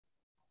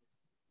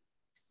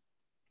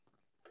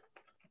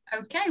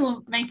Okay,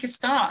 we'll make a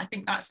start. I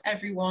think that's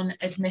everyone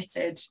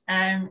admitted.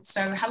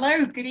 So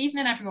hello, good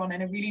evening everyone,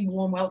 and a really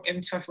warm welcome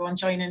to everyone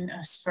joining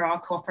us for our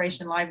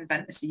Cooperation Live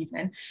event this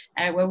evening,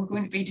 where we're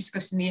going to be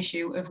discussing the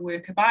issue of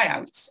worker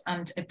buyouts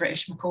and a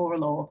British Marcora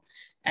Law.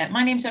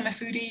 My name's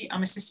Mathew.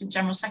 I'm Assistant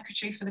General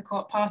Secretary for the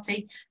Co-op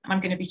Party, and I'm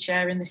going to be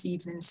chairing this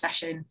evening's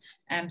session.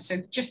 So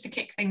just to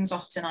kick things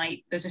off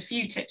tonight, there's a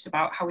few tips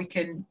about how we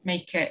can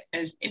make it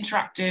as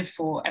interactive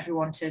for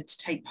everyone to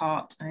take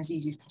part and as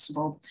easy as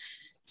possible.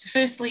 So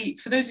firstly,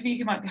 for those of you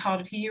who might be hard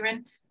of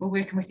hearing, we're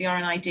working with the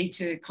RNID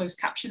to closed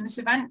caption this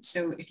event.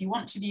 So if you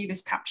want to view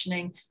this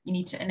captioning, you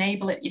need to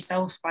enable it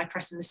yourself by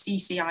pressing the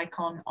CC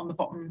icon on the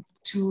bottom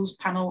tools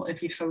panel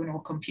of your phone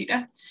or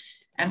computer.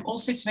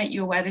 Also to make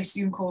you aware, this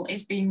Zoom call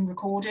is being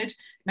recorded.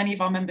 Many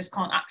of our members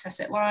can't access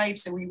it live,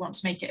 so we want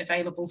to make it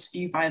available to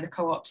view via the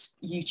Co-op's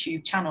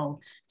YouTube channel.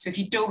 So if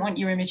you don't want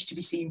your image to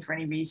be seen for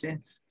any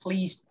reason,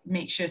 please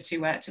make sure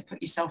to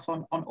put yourself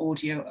on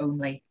audio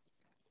only.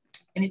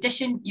 In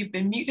addition, you've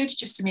been muted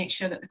just to make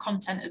sure that the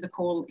content of the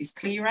call is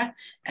clearer,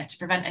 to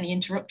prevent any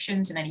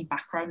interruptions and any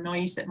background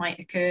noise that might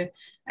occur.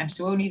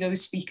 So only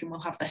those speaking will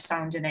have their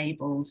sound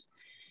enabled.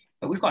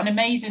 But we've got an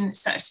amazing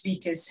set of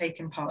speakers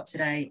taking part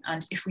today.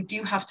 And if we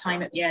do have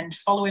time at the end,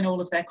 following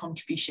all of their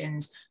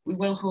contributions, we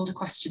will hold a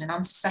question and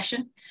answer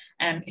session.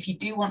 If you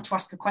do want to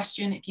ask a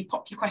question, if you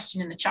pop your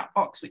question in the chat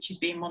box, which is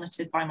being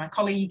monitored by my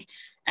colleague,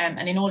 and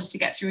in order to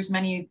get through as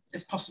many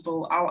as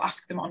possible, I'll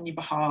ask them on your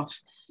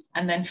behalf.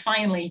 And then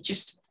finally,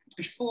 just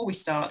before we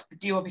start, I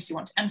do obviously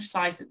want to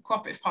emphasise that the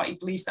Cooperative Party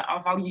believes that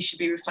our values should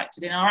be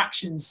reflected in our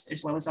actions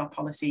as well as our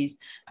policies.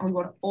 And we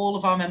want all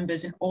of our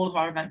members and all of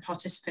our event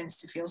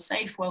participants to feel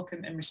safe,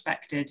 welcome and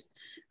respected.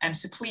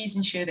 So please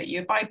ensure that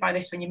you abide by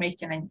this when you're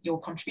making your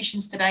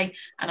contributions today,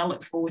 and I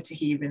look forward to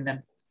hearing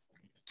them.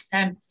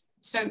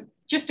 So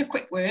just a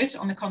quick word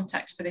on the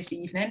context for this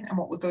evening and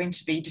what we're going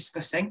to be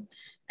discussing.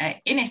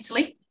 In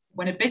Italy,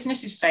 when a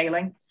business is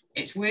failing,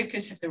 its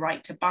workers have the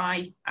right to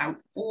buy out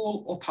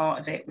all or part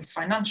of it with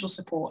financial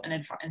support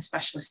and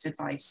specialist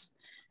advice.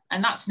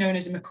 And that's known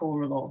as a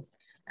Marcora Law.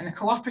 And the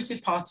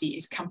Cooperative Party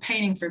is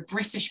campaigning for a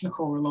British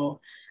Marcora Law,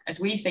 as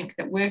we think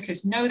that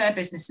workers know their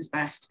business is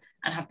best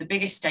and have the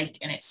biggest stake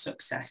in its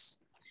success.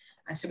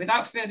 And so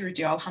without further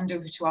ado, I'll hand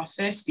over to our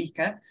first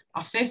speaker.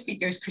 Our first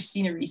speaker is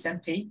Christina Rees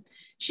MP.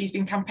 She's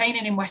been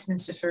campaigning in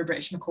Westminster for a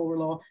British Marcora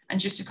Law,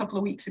 and just a couple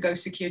of weeks ago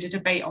secured a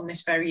debate on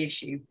this very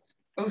issue.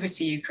 Over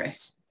to you,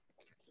 Chris.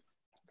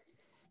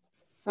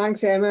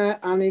 Thanks, Emma,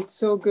 and it's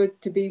so good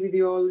to be with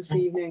you all this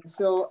evening.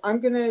 So I'm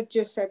going to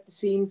just set the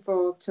scene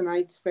for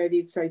tonight's very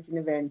exciting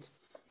event.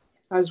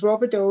 As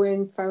Robert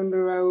Owen,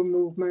 founder of our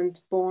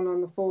movement, born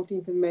on the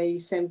 14th of May,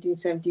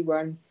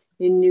 1771,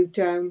 in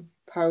Newtown,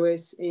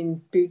 Powys,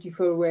 in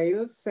beautiful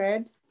Wales,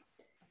 said,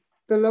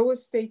 "The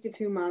lowest state of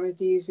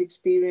humanity is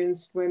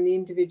experienced when the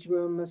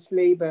individual must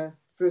labour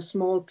for a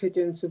small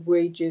pittance of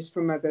wages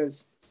from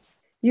others.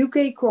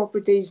 UK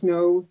cooperatives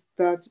know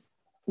that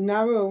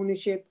narrow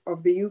ownership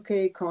of the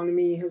UK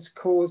economy has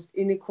caused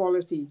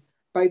inequality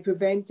by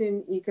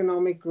preventing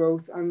economic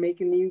growth and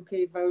making the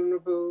UK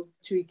vulnerable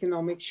to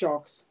economic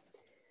shocks.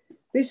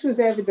 This was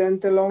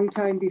evident a long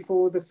time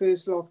before the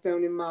first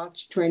lockdown in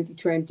March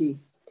 2020,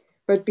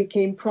 but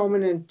became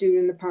prominent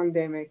during the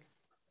pandemic.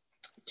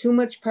 Too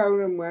much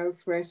power and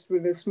wealth rests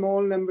with a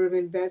small number of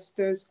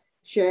investors,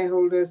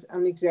 shareholders,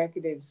 and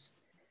executives.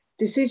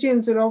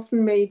 Decisions are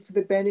often made for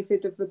the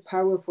benefit of the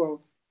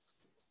powerful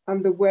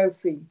and the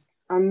wealthy,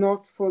 and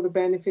not for the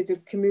benefit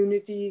of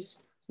communities,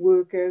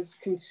 workers,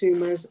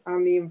 consumers,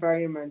 and the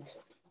environment."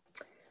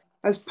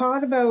 As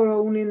part of our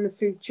Own in the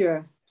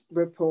Future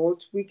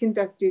report, we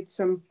conducted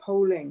some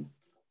polling,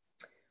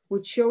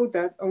 which showed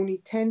that only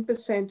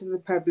 10% of the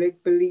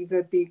public believe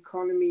that the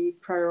economy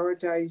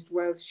prioritised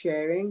wealth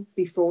sharing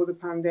before the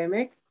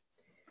pandemic.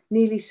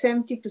 Nearly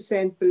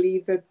 70%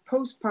 believe that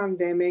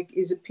post-pandemic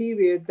is a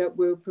period that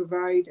will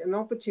provide an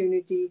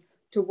opportunity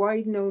to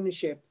widen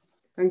ownership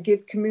and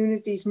give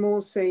communities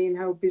more say in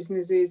how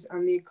businesses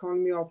and the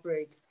economy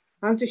operate,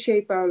 and to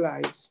shape our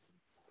lives.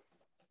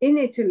 In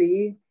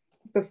Italy,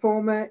 the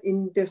former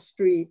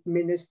Industry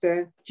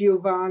Minister,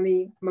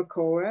 Giovanni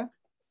Marcora,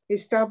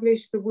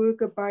 established the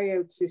worker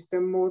buyout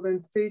system more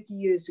than 30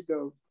 years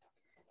ago.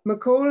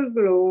 Marcora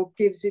Law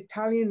gives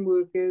Italian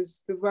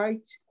workers the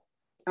right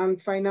and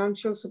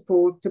financial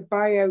support to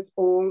buy out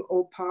all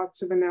or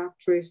parts of an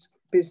at-risk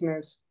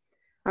business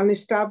and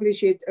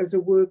establish it as a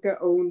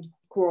worker-owned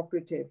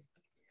cooperative.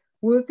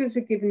 Workers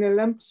are given a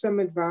lump sum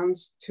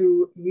advance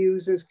to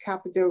use as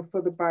capital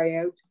for the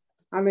buyout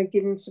and are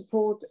given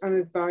support and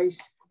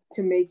advice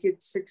to make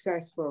it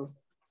successful.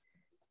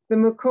 The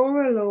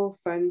Marcora Law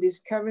Fund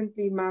is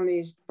currently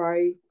managed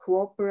by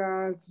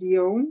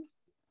Cooperazione,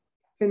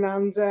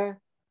 Finanza,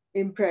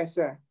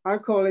 Impresa, I'll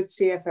call it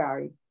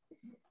CFI,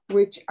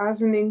 which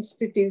as an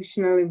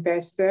institutional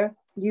investor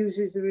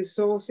uses the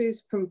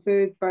resources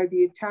conferred by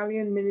the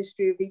Italian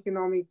Ministry of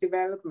Economic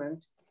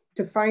Development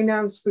to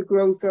finance the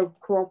growth of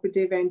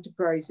cooperative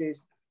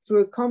enterprises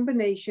through a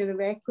combination of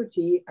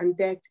equity and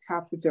debt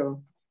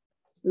capital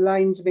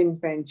lines of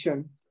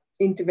intervention.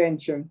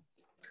 intervention.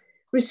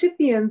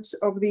 Recipients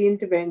of the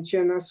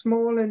intervention are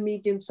small and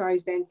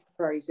medium-sized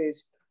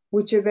enterprises,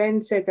 which are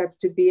then set up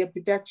to be a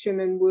production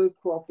and work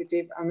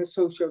cooperative and a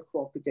social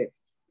cooperative.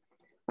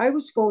 I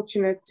was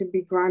fortunate to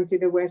be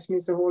granted a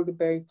Westminster Hall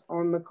debate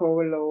on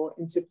Marcora Law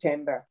in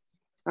September,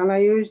 and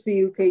I urged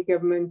the UK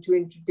government to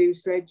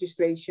introduce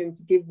legislation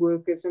to give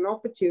workers an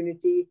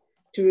opportunity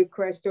to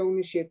request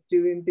ownership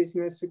during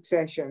business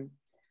succession,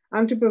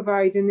 and to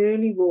provide an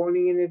early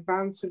warning in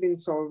advance of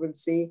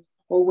insolvency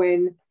or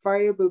when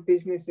viable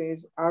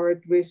businesses are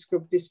at risk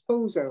of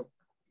disposal,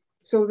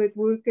 so that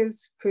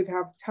workers could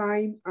have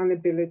time and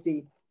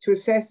ability to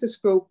assess the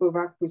scope of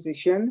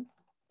acquisition,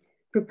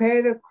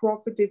 prepare a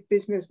cooperative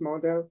business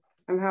model,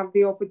 and have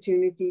the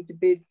opportunity to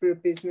bid for a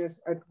business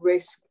at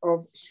risk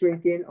of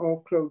shrinking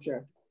or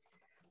closure.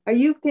 A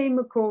UK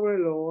Marcora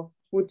Law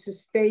would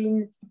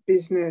sustain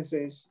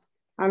businesses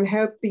and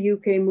help the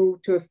UK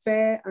move to a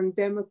fair and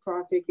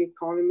democratic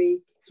economy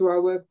through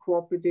our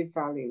cooperative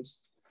values.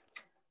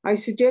 I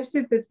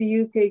suggested that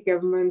the UK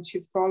government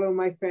should follow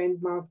my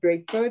friend Mark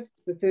Drakeford,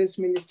 the First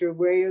Minister of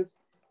Wales,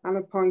 and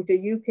appoint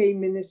a UK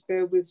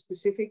minister with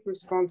specific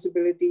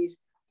responsibilities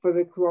for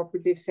the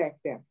cooperative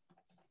sector.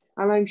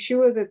 And I'm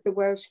sure that the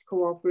Welsh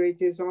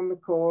cooperators on the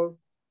call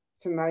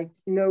tonight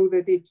know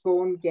that it's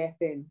Vaughan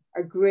Gethin,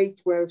 a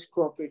great Welsh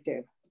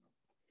cooperative.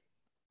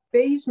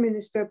 Bay's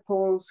Minister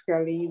Paul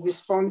Scully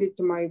responded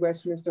to my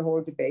Westminster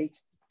Hall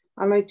debate,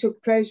 and I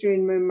took pleasure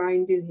in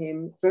reminding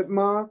him that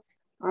Mark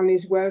and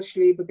his Welsh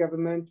Labour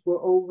government were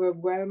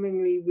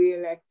overwhelmingly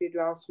re-elected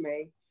last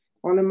May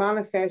on a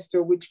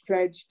manifesto which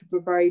pledged to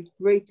provide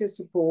greater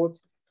support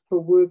for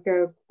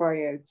worker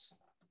buyouts.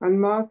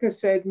 And Mark has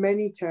said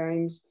many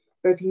times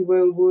that he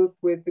will work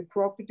with the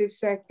cooperative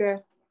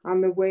sector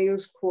and the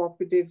Wales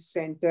Cooperative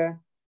Centre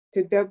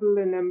to double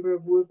the number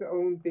of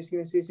worker-owned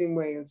businesses in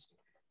Wales.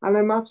 And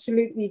I'm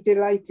absolutely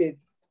delighted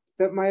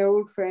that my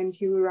old friend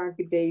Huw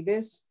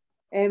Irranca-Davies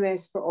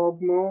MS for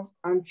Ogmore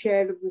and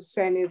chair of the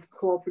Senedd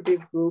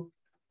Cooperative Group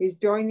is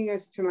joining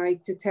us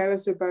tonight to tell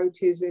us about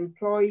his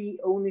employee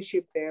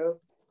ownership bill,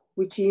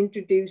 which he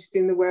introduced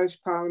in the Welsh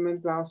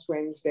Parliament last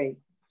Wednesday.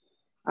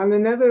 And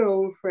another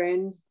old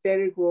friend,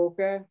 Derek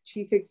Walker,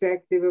 Chief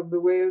Executive of the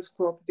Wales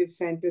Cooperative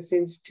Centre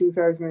since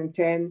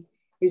 2010,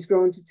 is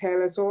going to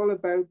tell us all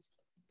about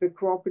the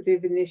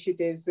cooperative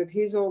initiatives that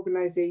his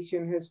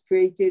organisation has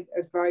created,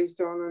 advised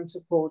on and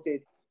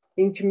supported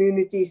in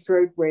communities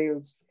throughout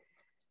Wales.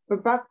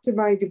 But back to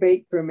my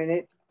debate for a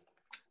minute.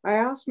 I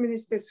asked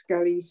Minister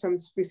Scully some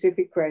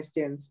specific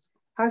questions.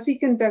 Has he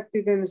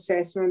conducted an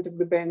assessment of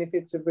the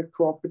benefits of the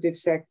cooperative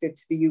sector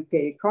to the UK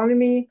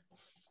economy?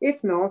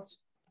 If not,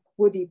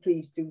 would he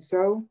please do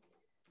so?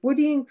 Would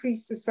he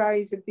increase the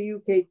size of the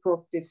UK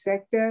cooperative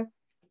sector?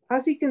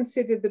 Has he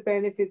considered the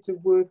benefits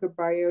of worker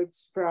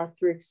buyouts for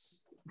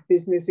at-risk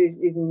businesses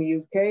in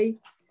the UK?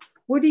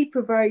 Would he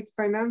provide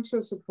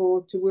financial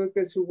support to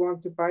workers who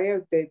want to buy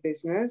out their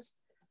business?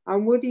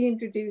 And would he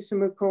introduce a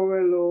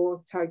Marcora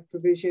Law type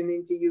provision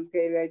into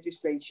UK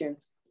legislation?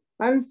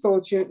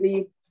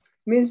 Unfortunately,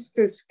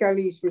 Minister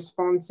Scully's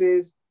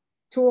responses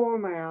to all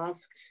my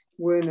asks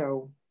were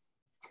no.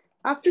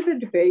 After the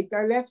debate,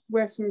 I left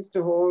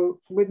Westminster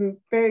Hall with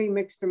very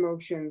mixed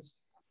emotions.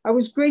 I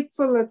was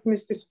grateful that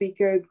Mr.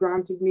 Speaker had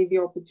granted me the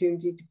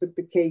opportunity to put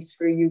the case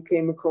for a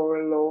UK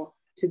Marcora Law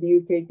to the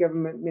UK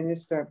Government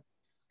Minister.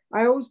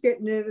 I always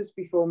get nervous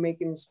before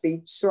making a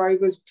speech, so I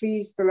was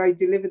pleased that I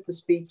delivered the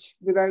speech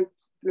without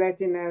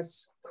letting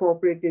us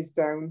cooperators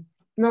down.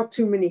 Not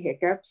too many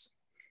hiccups.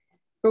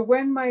 But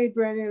when my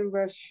adrenaline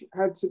rush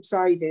had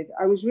subsided,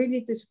 I was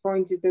really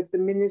disappointed that the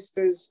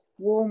Minister's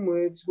warm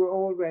words were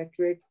all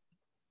rhetoric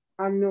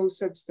and no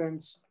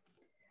substance.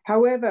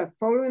 However,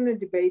 following the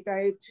debate,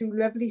 I had two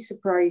lovely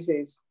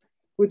surprises,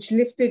 which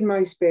lifted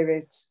my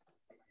spirits.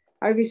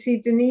 I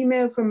received an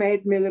email from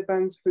Ed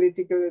Miliband's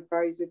political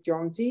advisor,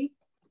 John T.,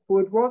 who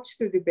had watched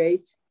the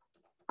debate,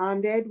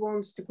 and Ed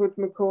wants to put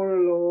Marcora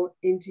Law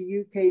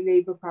into UK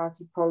Labour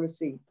Party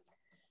policy.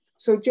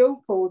 So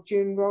Joe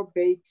Fortune, Rob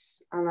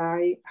Bates, and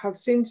I have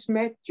since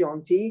met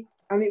John T.,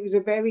 and it was a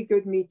very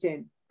good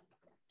meeting.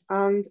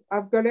 And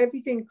I've got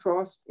everything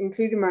crossed,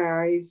 including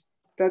my eyes,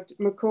 that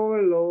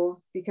Marcora Law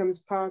becomes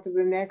part of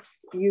the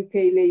next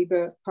UK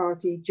Labour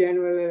Party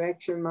general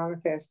election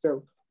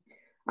manifesto.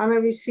 And I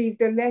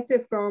received a letter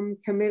from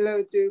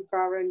Camillo de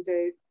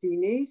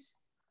Berardinis,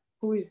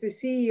 who is the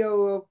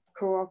CEO of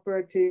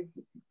Cooperazione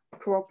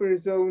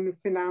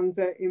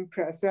Finanza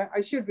Impresa.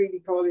 I should really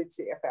call it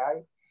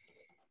CFI,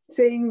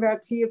 saying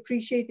that he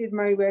appreciated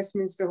my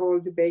Westminster Hall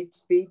debate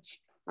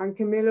speech, and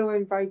Camillo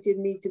invited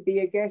me to be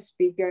a guest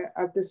speaker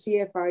at the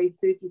CFI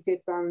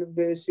 35th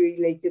anniversary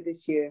later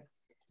this year.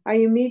 I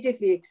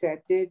immediately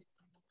accepted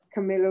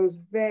Camillo's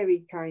very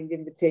kind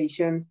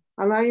invitation,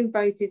 and I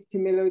invited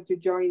Camillo to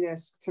join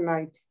us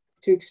tonight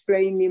to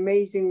explain the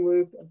amazing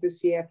work of the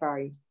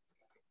CFI.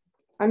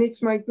 And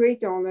it's my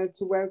great honor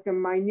to welcome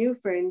my new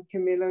friend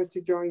Camillo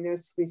to join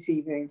us this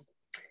evening.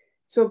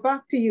 So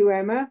back to you,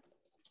 Emma.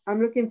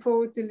 I'm looking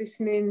forward to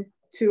listening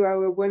to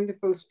our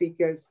wonderful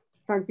speakers.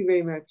 Thank you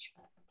very much.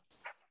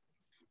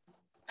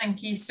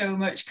 Thank you so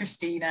much,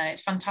 Christina.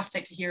 It's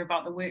fantastic to hear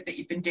about the work that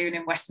you've been doing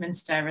in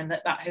Westminster, and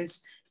that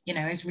has,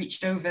 has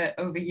reached over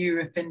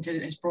Europe and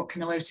has brought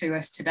Camillo to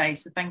us today.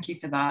 So thank you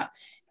for that.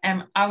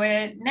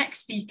 Our next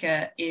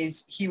speaker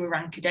is Huw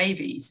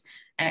Irranca-Davies.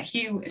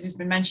 Huw, as has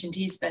been mentioned,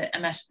 he's the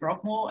MS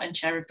Broadmoor and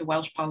chair of the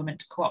Welsh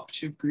Parliament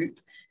Co-operative group.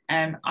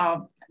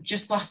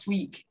 Just last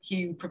week,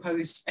 Huw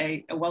proposed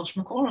a Welsh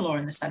Marcora Law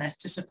in the Senedd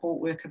to support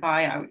worker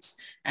buyouts.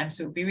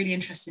 So it'll be really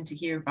interesting to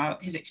hear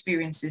about his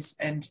experiences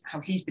and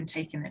how he's been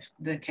taking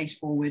the case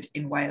forward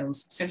in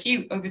Wales. So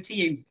Huw, over to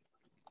you.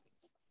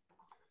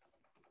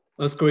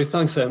 That's great.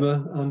 Thanks,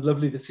 Emma. And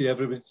lovely to see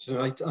everybody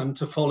tonight, and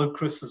to follow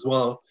Chris as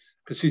well,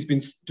 because she's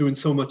been doing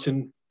so much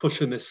in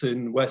pushing this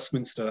in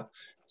Westminster.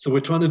 So we're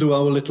trying to do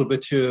our little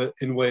bit here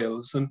in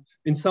Wales. And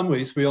in some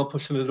ways, we are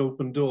pushing an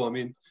open door. I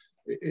mean,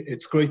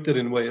 it's great that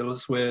in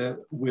Wales, where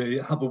we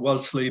have a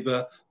Welsh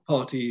Labour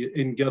Party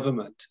in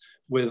government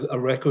with a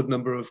record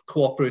number of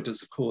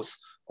cooperators, of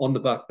course, on the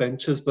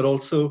backbenches, but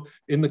also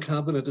in the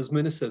cabinet as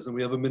ministers. And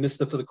we have a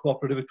minister for the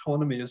cooperative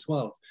economy as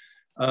well.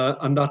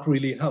 And that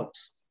really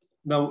helps.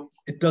 Now,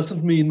 it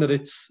doesn't mean that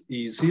it's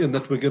easy and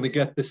that we're going to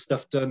get this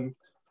stuff done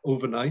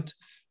overnight,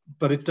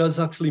 but it does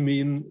actually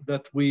mean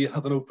that we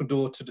have an open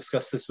door to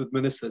discuss this with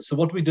ministers. So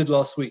what we did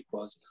last week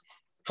was,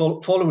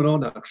 following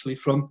on actually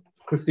from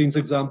Christine's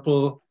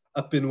example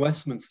up in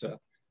Westminster,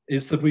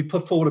 is that we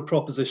put forward a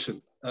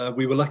proposition.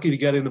 We were lucky to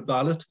get in a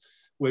ballot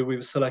where we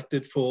were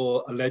selected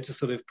for a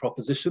legislative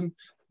proposition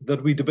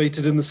that we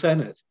debated in the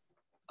Senedd.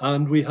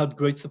 And we had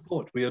great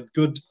support. We had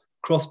good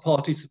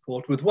cross-party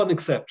support, with one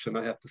exception,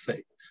 I have to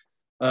say.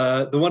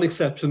 The one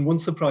exception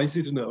won't surprise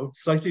you to know,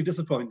 slightly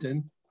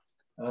disappointing.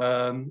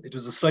 It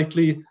was a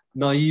slightly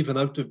naive and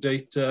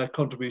out-of-date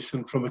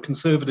contribution from a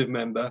Conservative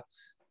member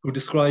who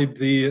described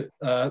the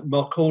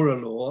Marcora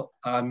Law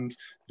and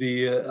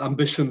the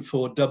ambition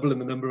for doubling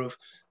the number of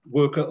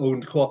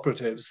worker-owned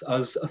cooperatives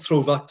as a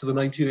throwback to the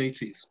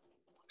 1980s.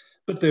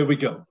 But there we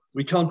go.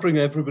 We can't bring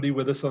everybody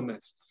with us on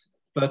this.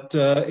 But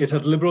it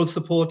had Liberal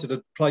support, it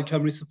had Plaid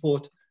Cymru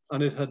support,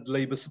 and it had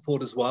Labour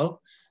support as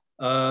well.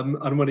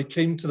 And when it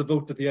came to the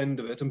vote at the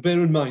end of it, and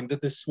bear in mind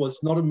that this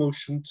was not a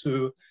motion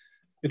to,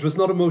 it was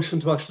not a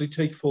motion to actually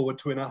take forward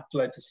to enact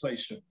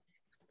legislation.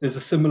 There's a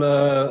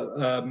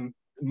similar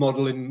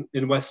model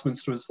in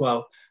Westminster as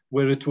well,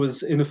 where it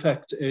was in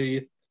effect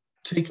a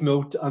take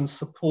note and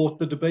support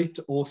the debate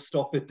or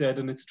stop it dead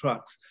in its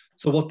tracks.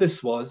 So what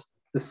this was,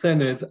 the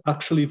Senedd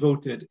actually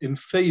voted in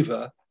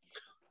favour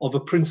of a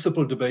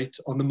principal debate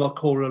on the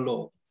Marcora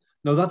Law.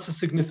 Now that's a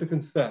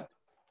significant step.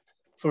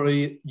 For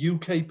a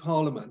UK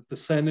Parliament, the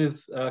Senedd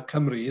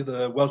Cymru,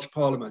 the Welsh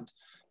Parliament,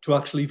 to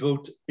actually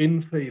vote in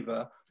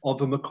favour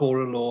of a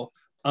Marcora Law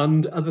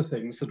and other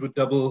things that would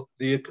double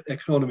the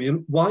economy.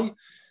 And why?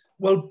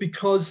 Well,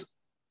 because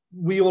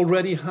we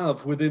already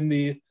have within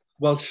the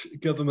Welsh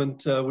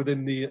Government,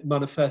 within the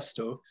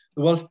manifesto,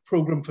 the Welsh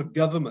Programme for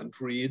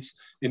Government reads,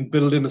 in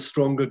building a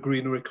stronger,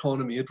 greener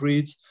economy, it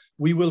reads,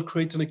 we will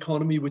create an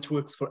economy which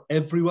works for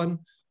everyone,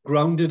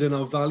 grounded in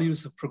our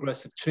values of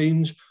progressive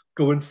change,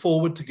 going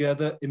forward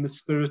together in the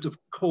spirit of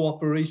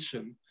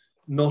cooperation,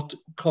 not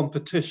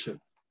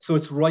competition. So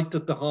it's right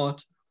at the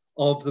heart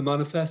of the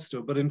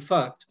manifesto. But in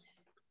fact,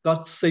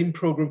 that same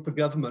programme for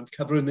government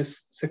covering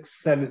this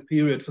 6th Senedd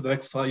period for the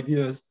next 5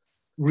 years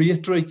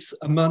reiterates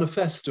a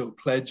manifesto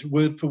pledge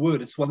word for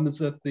word. It's one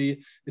that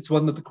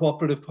the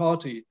Cooperative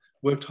Party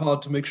worked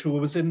hard to make sure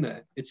was in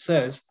there. It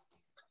says,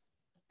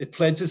 it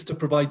pledges to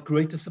provide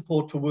greater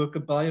support for worker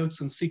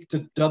buyouts and seek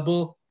to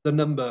double the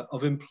number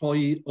of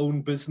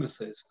employee-owned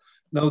businesses.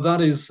 Now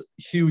that is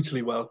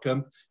hugely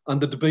welcome,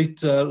 and the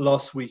debate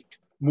last week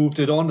moved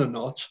it on a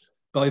notch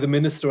by the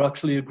Minister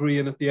actually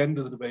agreeing at the end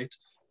of the debate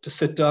to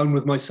sit down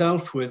with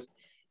myself, with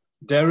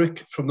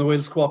Derek from the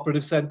Wales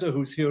Cooperative Centre,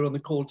 who's here on the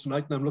call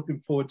tonight, and I'm looking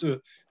forward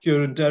to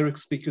hearing Derek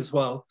speak as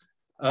well,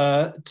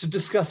 to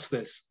discuss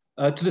this,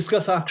 to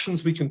discuss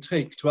actions we can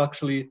take to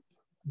actually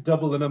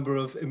double the number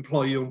of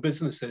employee-owned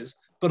businesses,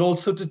 but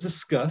also to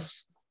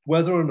discuss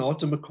whether or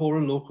not a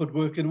Marcora Law could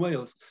work in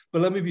Wales.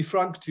 But let me be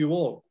frank to you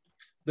all,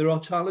 there are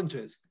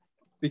challenges,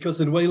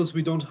 because in Wales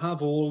we don't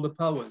have all the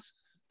powers.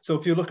 So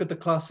if you look at the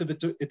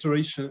classic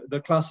iteration,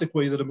 the classic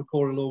way that a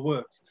Marcora Law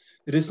works,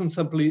 it isn't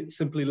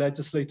simply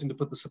legislating to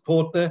put the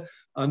support there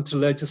and to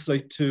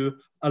legislate to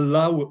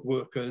allow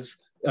workers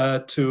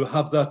to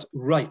have that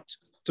right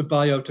to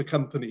buy out a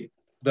company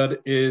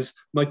that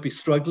might be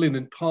struggling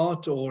in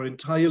part or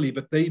entirely,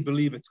 but they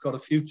believe it's got a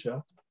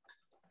future.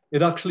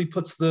 It actually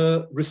puts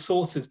the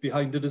resources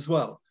behind it as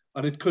well.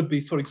 And it could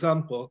be, for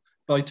example,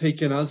 by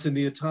taking, as in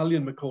the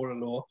Italian Marcora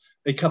Law,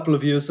 a couple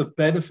of years of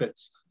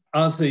benefits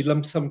as a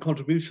lump sum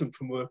contribution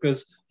from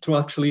workers to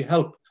actually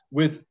help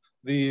with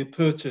the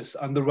purchase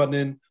and the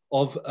run-in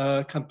of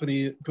a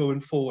company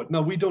going forward.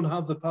 Now, we don't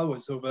have the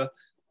powers over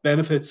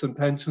benefits and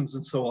pensions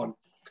and so on,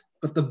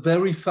 but the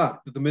very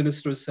fact that the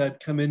Minister has said,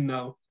 come in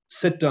now,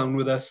 sit down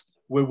with us,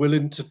 we're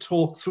willing to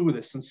talk through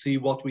this and see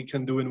what we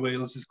can do in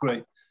Wales is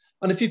great.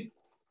 And if you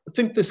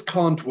think this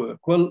can't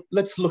work, well,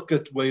 let's look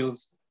at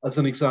Wales as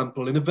an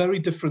example, in a very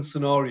different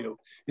scenario,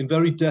 in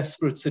very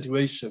desperate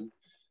situation,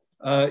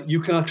 you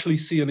can actually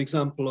see an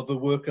example of a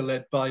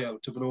worker-led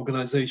buyout of an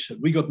organization.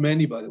 We got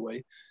many, by the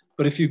way,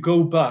 but if you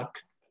go back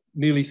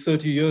nearly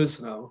 30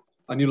 years now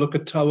and you look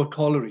at Tower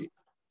Colliery,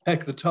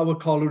 heck, the Tower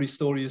Colliery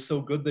story is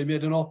so good, they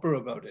made an opera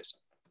about it.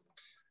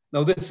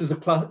 Now, this is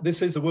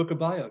a worker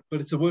buyout,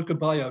 but it's a worker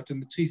buyout in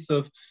the teeth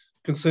of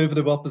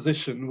Conservative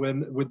opposition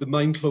with the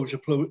mine closure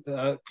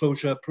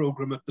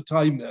program at the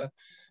time there,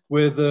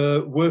 where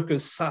the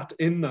workers sat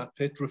in that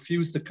pit,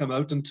 refused to come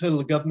out until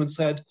the government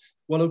said,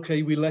 well,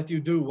 okay, we let you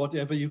do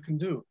whatever you can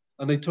do.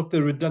 And they took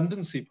their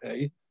redundancy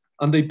pay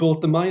and they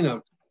bought the mine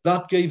out.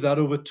 That gave that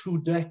over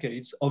 2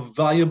 decades of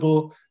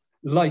viable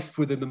life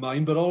within the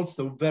mine, but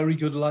also very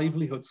good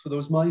livelihoods for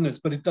those miners.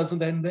 But it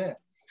doesn't end there.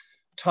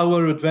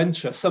 Tower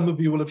Adventure, some of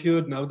you will have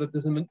heard now that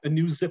there's a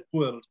new zip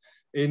world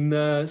in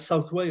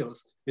South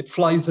Wales. It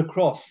flies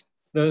across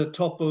the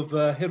top of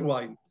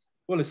Hirwaun.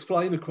 Well, it's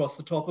flying across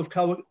the top of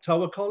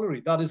Tower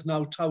Colliery. That is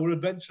now Tower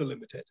Adventure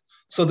Limited.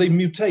 So they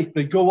mutate,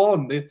 they go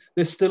on,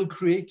 they're still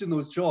creating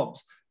those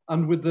jobs.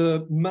 And with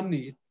the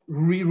money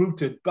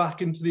rerouted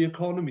back into the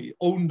economy,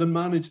 owned and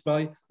managed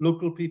by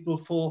local people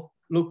for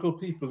local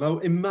people. Now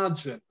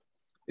imagine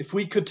if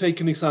we could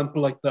take an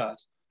example like that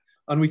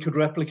and we could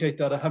replicate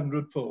that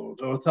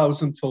 100-fold or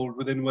 1,000-fold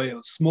within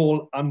Wales,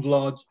 small and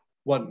large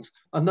ones.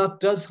 And that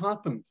does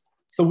happen.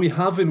 So we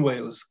have in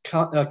Wales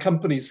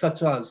companies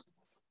such as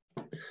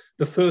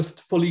the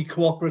first fully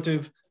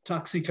cooperative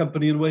taxi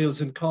company in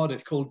Wales in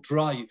Cardiff called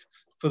Drive.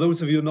 For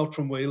those of you not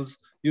from Wales,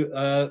 you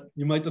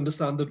might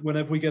understand that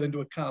whenever we get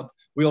into a cab,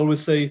 we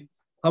always say,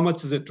 how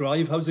much does it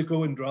drive? How's it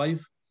going,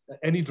 Drive?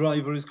 Any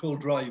driver is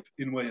called Drive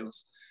in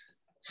Wales.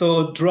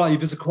 So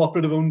Drive is a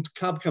cooperative-owned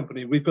cab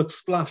company. We've got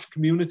Splash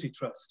Community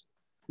Trust.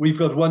 We've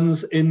got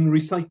ones in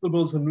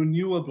recyclables and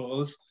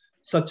renewables,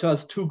 such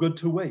as Too Good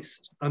to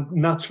Waste and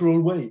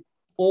Natural Way,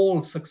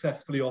 all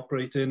successfully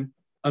operating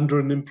under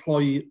an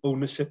employee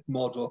ownership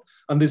model.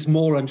 And there's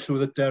more, I'm sure,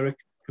 that Derek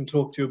can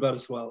talk to you about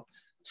as well.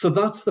 So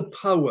that's the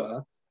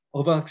power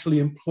of actually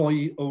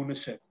employee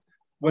ownership.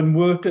 When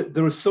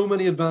there are so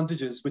many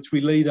advantages which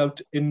we laid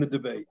out in the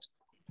debate.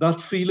 That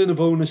feeling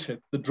of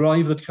ownership, the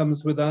drive that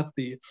comes with that,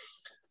 the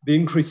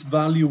increased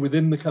value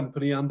within the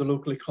company and the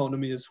local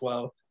economy as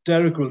well.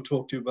 Derek will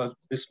talk to you about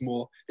this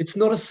more. It's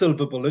not a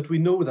silver bullet, we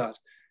know that.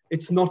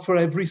 It's not for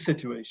every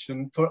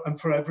situation and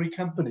for every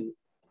company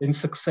in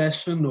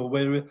succession or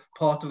where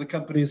part of the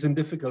company is in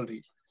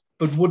difficulty.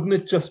 But wouldn't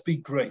it just be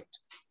great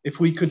if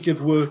we could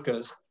give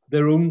workers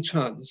their own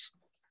chance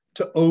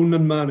to own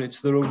and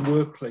manage their own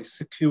workplace,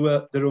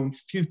 secure their own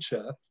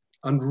future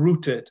and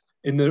root it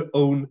in their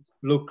own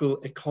local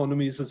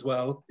economies as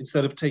well,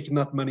 instead of taking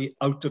that money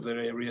out of their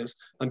areas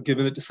and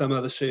giving it to some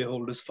other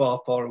shareholders far,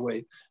 far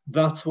away.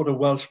 That's what a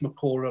Welsh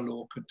Marcora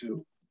law could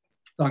do.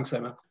 Thanks,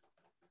 Emma.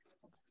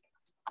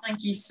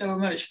 Thank you so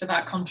much for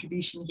that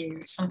contribution,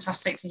 Huw. It's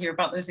fantastic to hear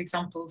about those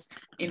examples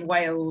in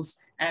Wales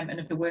and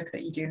of the work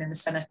that you're doing in the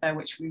Senedd there,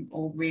 which we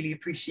all really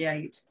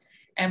appreciate.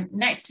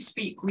 Next to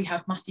speak, we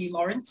have Mathew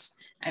Lawrence.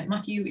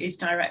 Mathew is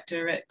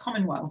director at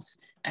Commonwealth.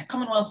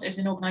 Commonwealth is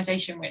an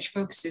organisation which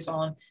focuses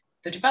on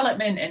the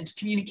development and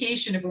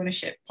communication of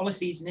ownership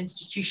policies and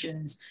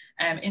institutions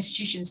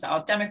that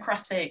are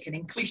democratic and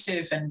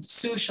inclusive and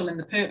social in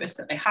the purpose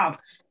that they have.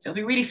 So it'll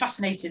be really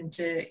fascinating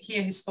to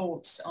hear his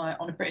thoughts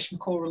on a British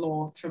Marcora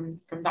law from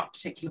that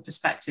particular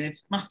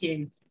perspective.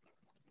 Mathew.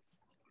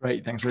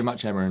 Great, thanks very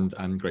much, Emma,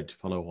 and great to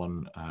follow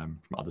on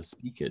from other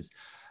speakers.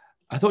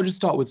 I thought I'd just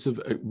start with sort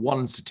of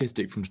one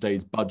statistic from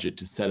today's budget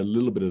to set a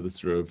little bit of the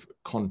sort of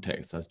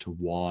context as to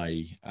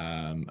why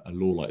a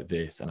law like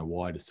this and a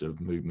wider sort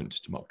of movement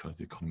to democratise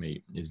the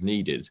economy is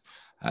needed.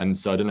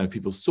 So I don't know if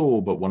people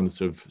saw, but one of the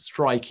sort of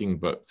striking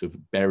but sort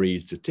of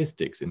buried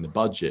statistics in the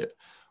budget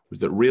was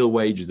that real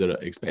wages are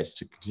expected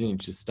to continue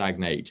to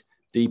stagnate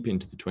deep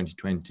into the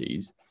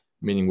 2020s,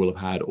 meaning we'll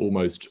have had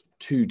almost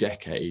 2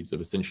 decades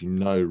of essentially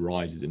no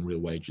rises in real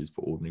wages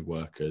for ordinary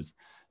workers,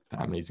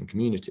 families and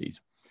communities.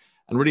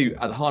 And really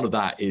at the heart of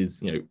that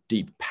is,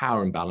 deep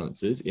power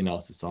imbalances in our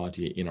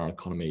society, in our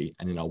economy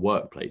and in our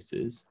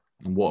workplaces.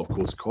 And what, of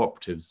course,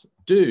 cooperatives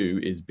do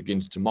is begin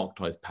to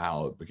democratise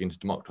power, begin to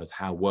democratise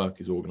how work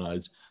is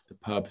organised, the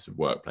purpose of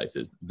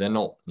workplaces. They're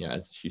not,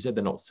 as you said,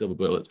 they're not silver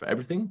bullets for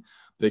everything,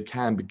 but they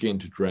can begin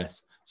to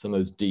address some of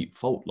those deep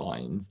fault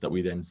lines that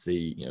we then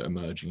see,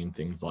 emerging in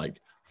things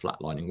like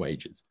flatlining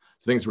wages.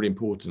 So I think it's really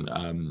important,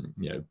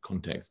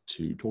 context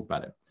to talk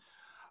about it.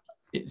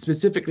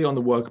 Specifically on the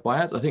work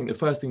buyouts, I think the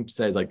first thing to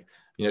say is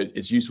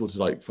it's useful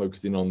to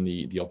focus in on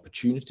the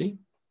opportunity.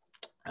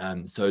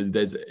 So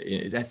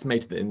it's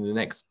estimated that in the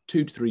next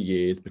 2 to 3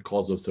 years,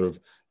 because of sort of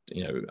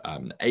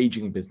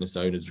aging business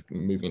owners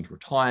moving into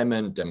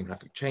retirement,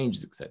 demographic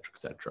changes,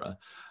 etc.,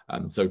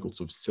 so-called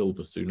sort of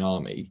silver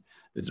tsunami,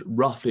 there's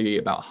roughly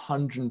about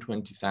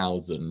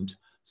 120,000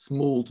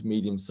 small to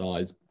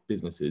medium-sized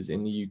businesses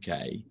in the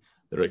UK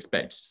that are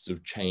expected to sort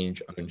of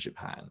change ownership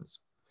hands.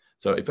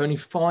 So if only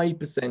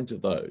 5%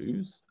 of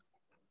those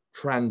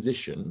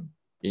transition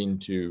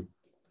into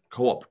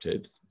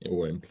cooperatives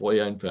or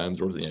employee-owned firms,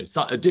 or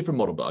a different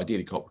model, but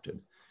ideally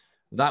cooperatives,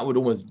 that would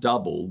almost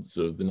double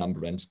sort of the number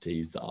of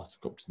entities that are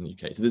cooperatives in the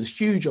UK. So there's a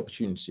huge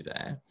opportunity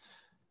there,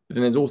 but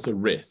then there's also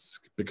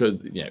risk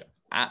because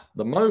at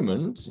the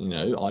moment,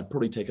 I'd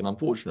probably take an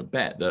unfortunate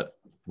bet that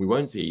we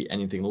won't see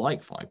anything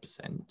like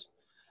 5%.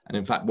 And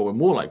in fact, what we're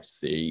more likely to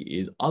see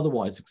is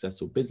otherwise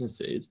successful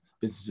businesses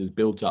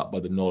built up by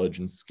the knowledge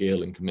and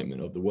skill and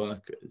commitment of the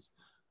workers,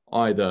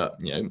 either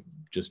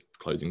just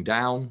closing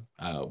down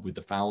with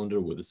the founder,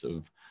 with the sort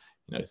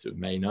of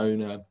main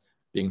owner,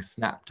 being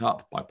snapped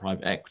up by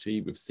private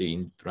equity. We've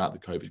seen throughout the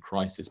COVID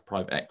crisis,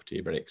 private equity,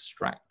 a very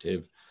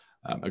extractive,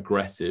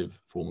 aggressive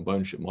form of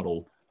ownership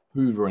model,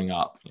 hoovering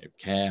up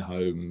care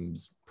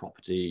homes,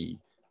 property,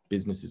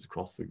 businesses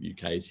across the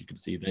UK. So you could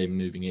see them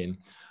moving in,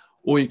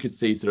 or you could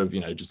see sort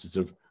of just a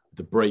sort of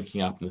the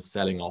breaking up and the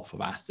selling off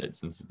of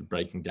assets and sort of the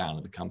breaking down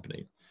of the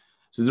company.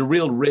 So there's a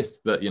real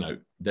risk that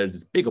there's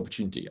this big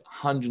opportunity,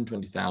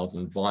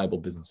 120,000 viable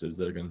businesses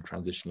that are going to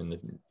transition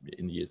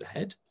in the years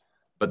ahead,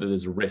 but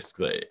there's a risk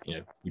that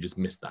we just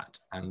miss that,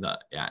 and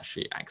that it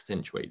actually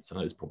accentuates some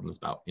of those problems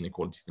about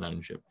inequalities in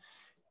ownership,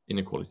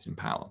 inequalities in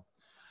power.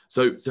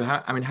 So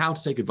how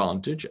to take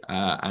advantage,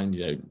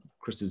 and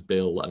Chris's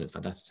bill, and it's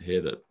fantastic to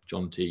hear that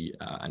John T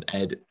and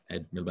Ed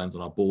Miliband's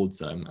on our board,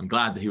 so I'm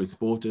glad that he was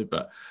supportive,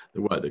 but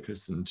the work that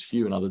Chris and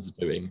Huw and others are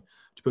doing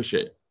to push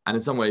it, and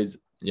in some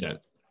ways,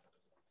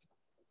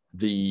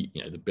 the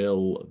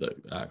bill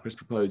that Chris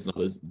proposed and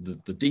others,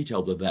 the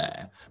details are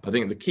there, but I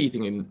think the key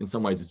thing in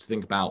some ways is to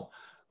think about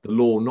the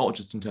law not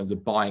just in terms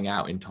of buying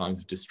out in times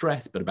of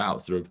distress, but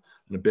about sort of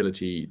an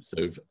ability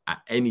sort of at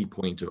any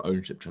point of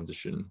ownership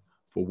transition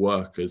for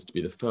workers to be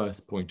the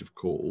first point of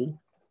call,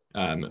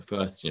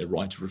 first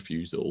right of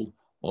refusal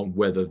on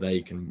whether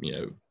they can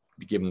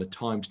be given the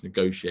time to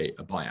negotiate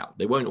a buyout.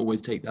 They won't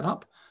always take that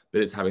up,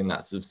 but it's having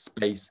that sort of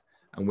space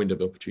and window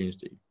of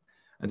opportunity.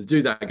 And to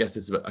do that, I guess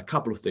there's a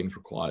couple of things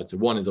required. So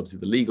one is obviously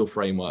the legal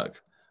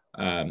framework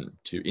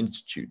to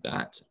institute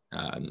that,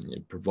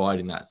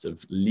 providing that sort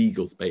of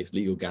legal space,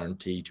 legal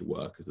guarantee to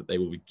workers that they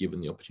will be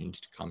given the opportunity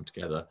to come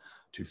together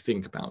to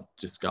think about,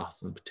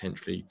 discuss, and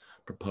potentially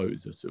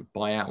propose a sort of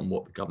buyout and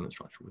what the governance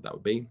structure of that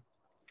would be.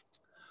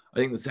 I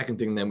think the second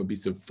thing then would be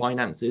sort of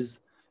finances.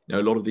 A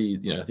lot of the,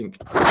 I think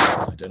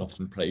I don't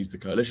often praise the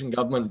coalition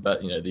government,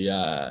 but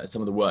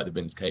some of the work that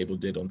Vince Cable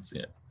did on,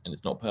 and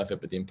it's not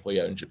perfect, but the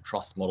employee ownership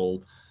trust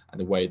model and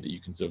the way that you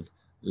can sort of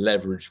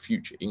leverage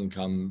future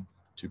income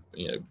to,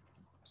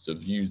 sort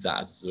of use that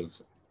as sort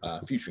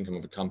of future income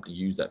of a company,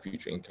 use that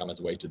future income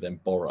as a way to then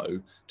borrow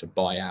to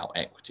buy out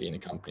equity in a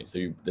company.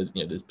 So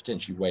there's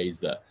potentially ways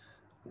that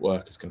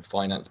workers can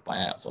finance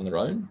buyouts on their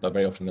own, but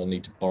very often they'll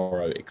need to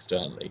borrow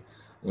externally.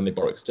 When they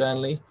borrow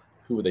externally,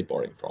 who are they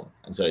borrowing from?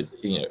 And so it's,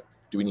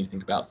 do we need to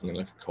think about something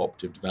like a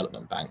cooperative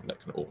development bank that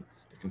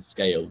can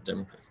scale the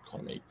democratic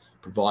economy,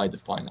 provide the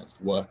finance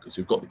for workers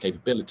who've got the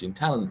capability and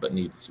talent but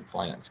need the sort of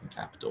financing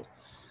capital?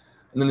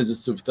 And then there's a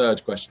sort of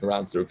third question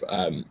around sort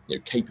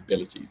of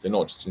capabilities. So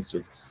not just in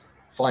sort of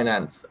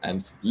finance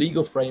and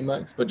legal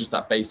frameworks, but just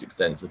that basic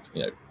sense of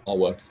our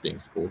workers being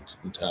supported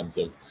in terms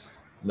of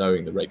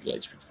knowing the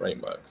regulatory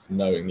frameworks,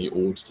 knowing the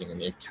auditing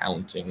and the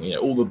accounting,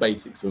 all the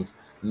basics of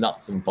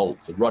nuts and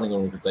bolts of running an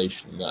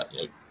organization that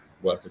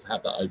workers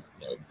have that. I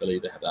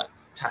believe they have that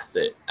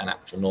tacit and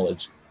actual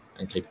knowledge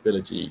and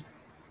capability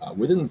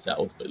within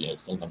themselves, but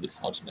sometimes it's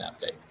hard to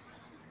navigate.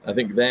 I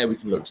think there we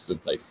can look to sort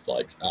of places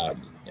like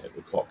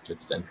the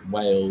Cooperative Centre in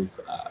Wales,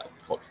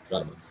 Cooperative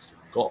Development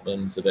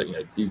Scotland, so that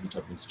these are the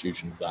type of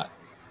institutions that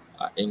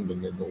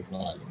England and Northern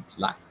Ireland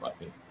lack, but I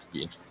think could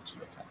be interesting to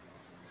look at.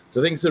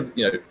 So I think sort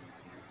of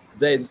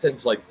there's a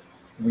sense of like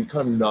we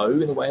kind of know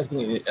in a way. I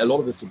think a lot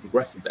of this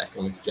progressive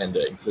economic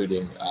agenda,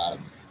 including the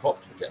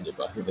cooperative agenda,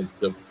 but I think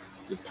there's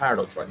this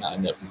paradox right now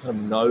in that we kind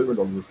of know a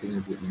lot of the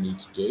things that we need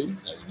to do.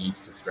 We need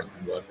to sort of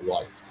strengthen worker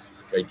rights,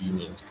 trade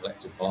unions,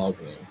 collective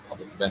bargaining,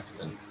 public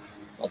investment,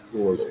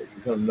 Marcora laws.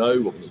 We kind of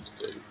know what we need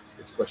to do.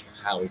 It's a question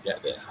of how we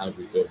get there, how do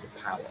we build the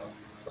power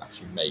to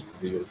actually make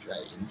real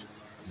change,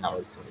 and how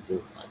our economy is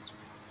organised.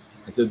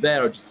 And so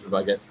there I just sort of,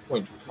 I guess,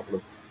 point to a couple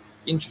of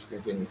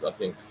interesting things I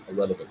think are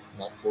relevant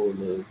to Marcora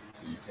law,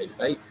 the UK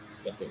debate,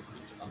 but I think it's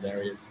into other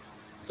areas.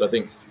 So I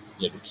think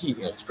the key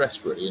thing I've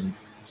stressed really, and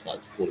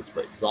tonight's call is a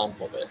great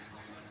example of it,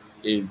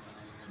 is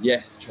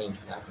yes, change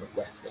can happen at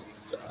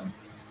Westminster,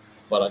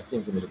 but I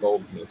think in the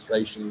devolved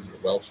administrations, in the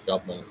Welsh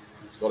government,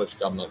 the Scottish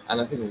government,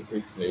 and I think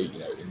increasingly,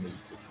 in the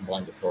sort of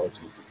combined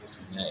authority of the city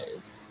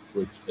mayors,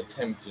 we're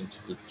attempting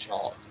to sort of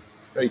chart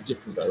very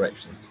different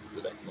directions to the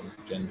sort of economic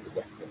agenda of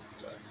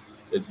Westminster.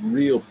 There's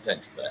real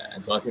potential there,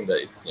 and so I think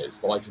that it's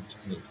vital to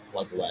continue to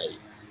plug away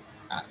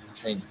at the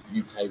change at the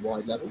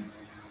UK-wide level.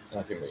 And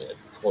I think that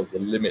because the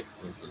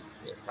limits and sort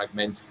of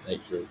fragmented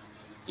nature of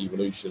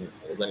devolution,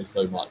 there's only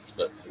so much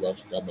that the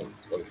Welsh government,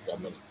 the Scottish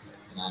government,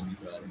 and Andy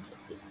Burnham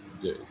can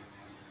do.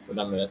 But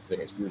nonetheless, I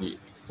think it's really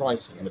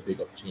exciting and a big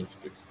opportunity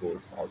to explore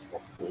as far as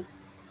possible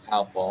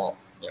how far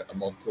a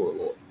Marcora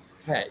law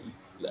UK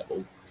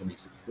level can be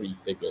sort of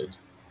prefigured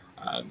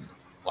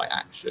by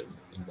action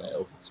in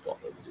Wales and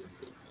Scotland, in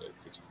sort of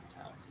cities and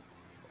towns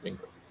of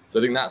England. So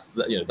I think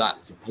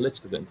that's a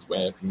political sense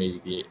where, for me,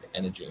 the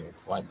energy and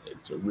excitement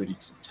is to really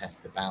sort of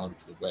test the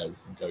boundaries of where we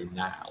can go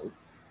now,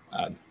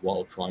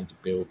 while trying to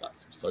build that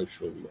sort of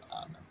social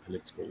and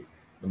political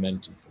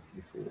momentum for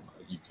reform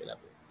at the UK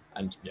level.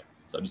 And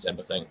so I just end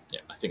by saying,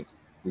 I think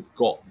we've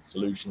got the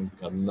solutions. We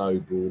kind of know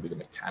broadly the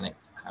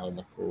mechanics of how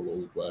Marcora Law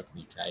would work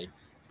in the UK.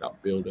 It's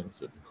about building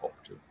sort of the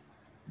cooperative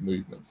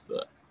movements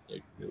that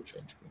real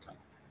change can come.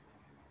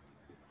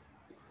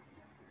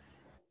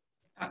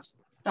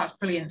 That's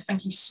brilliant.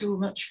 Thank you so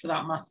much for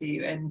that,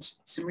 Mathew, and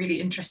some really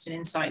interesting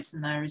insights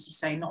in there, as you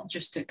say, not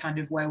just at kind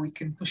of where we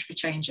can push for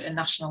change at a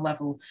national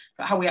level,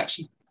 but how we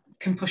actually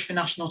can push for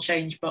national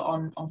change, but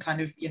on kind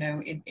of,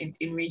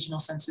 in regional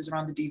senses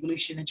around the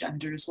devolution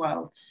agenda as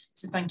well.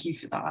 So thank you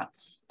for that.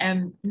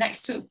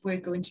 Next up, we're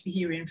going to be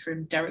hearing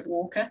from Derek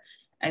Walker.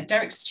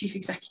 Derek's the Chief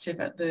Executive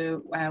at the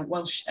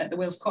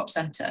Wales Co-op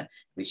Centre,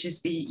 which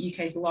is the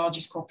UK's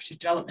largest cooperative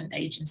development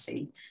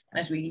agency. And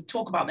as we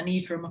talk about the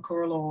need for a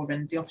Marcora Law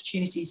and the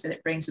opportunities that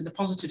it brings and the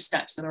positive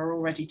steps that are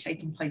already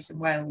taking place in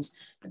Wales,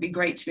 it'd be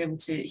great to be able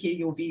to hear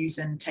your views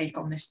and take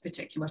on this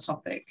particular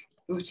topic.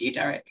 Over to you,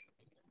 Derek.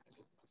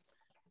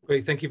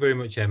 Great, thank you very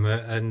much,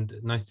 Emma, and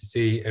nice to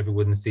see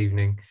everyone this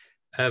evening.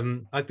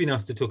 I've been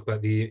asked to talk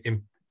about the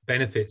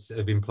benefits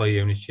of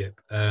employee ownership.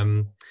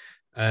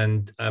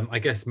 I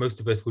guess most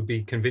of us would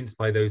be convinced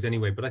by those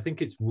anyway, but I think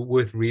it's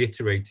worth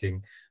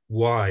reiterating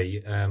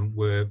why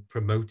we're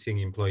promoting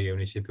employee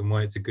ownership and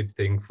why it's a good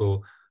thing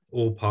for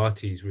all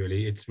parties,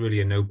 really. It's really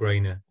a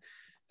no-brainer.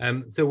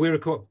 So we're a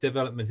co-op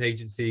development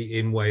agency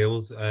in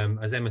Wales.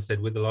 As Emma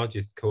said, we're the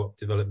largest co-op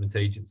development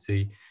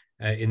agency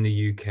in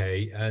the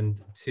UK.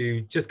 And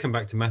to just come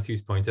back to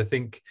Mathew's point, I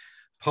think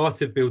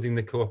part of building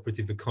the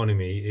cooperative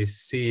economy is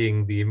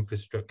seeing the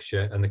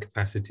infrastructure and the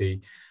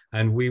capacity.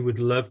 And we would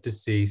love to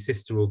see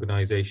sister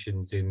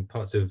organisations in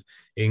parts of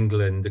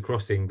England,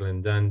 across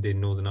England and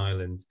in Northern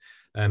Ireland,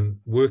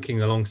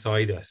 working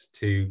alongside us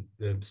to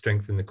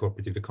strengthen the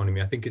cooperative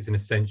economy. I think it's an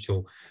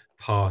essential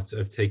part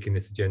of taking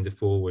this agenda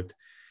forward.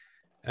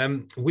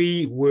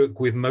 We work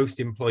with most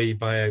employee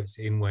buyouts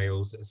in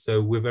Wales, so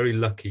we're very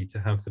lucky to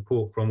have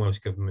support from Welsh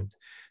Government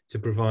to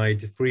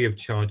provide free of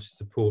charge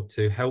support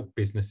to help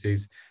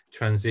businesses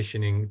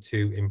transitioning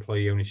to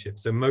employee ownership.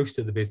 So most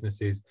of the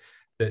businesses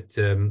that,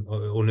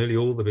 or nearly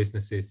all the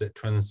businesses that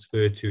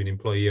transfer to an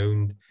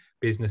employee-owned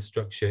business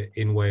structure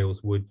in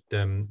Wales would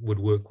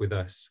work with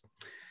us.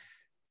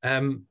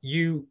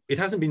 It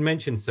hasn't been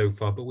mentioned so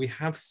far, but we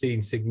have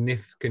seen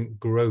significant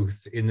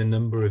growth in the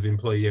number of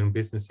employee-owned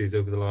businesses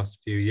over the last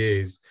few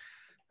years.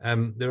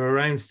 There are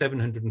around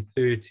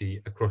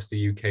 730 across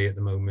the UK at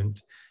the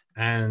moment,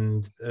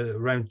 and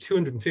around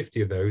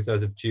 250 of those,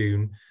 as of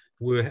June,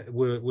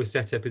 were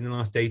set up in the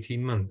last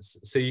 18 months.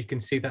 So you can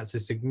see that's a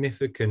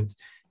significant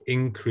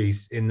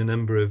increase in the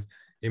number of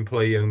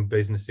employee-owned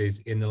businesses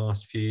in the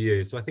last few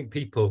years. So I think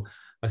people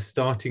are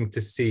starting to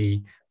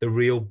see the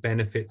real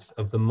benefits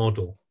of the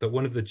model. But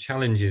one of the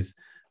challenges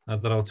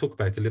that I'll talk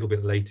about a little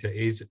bit later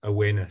is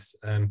awareness,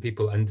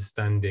 people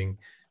understanding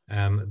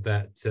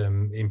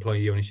that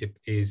employee ownership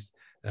is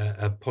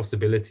a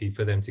possibility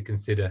for them to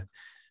consider.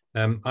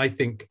 I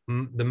think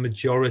the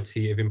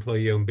majority of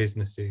employee-owned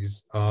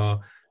businesses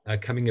are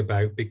coming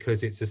about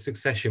because it's a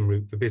succession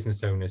route for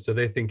business owners. So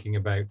they're thinking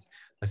about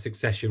a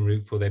succession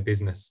route for their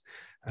business.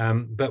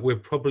 But we're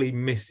probably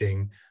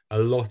missing a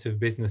lot of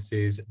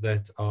businesses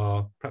that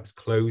are perhaps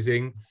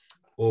closing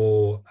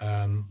or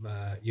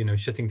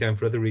shutting down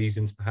for other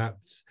reasons,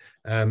 perhaps,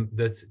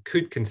 that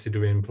could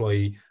consider an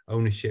employee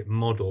ownership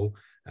model,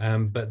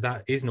 but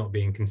that is not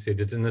being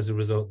considered. And as a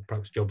result,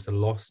 perhaps jobs are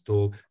lost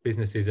or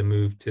businesses are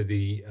moved to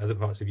the other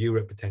parts of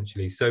Europe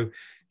potentially. So,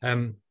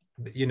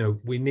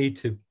 we need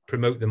to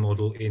promote the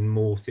model in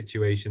more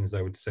situations,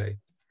 I would say.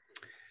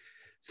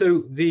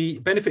 So the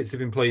benefits of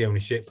employee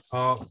ownership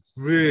are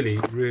really,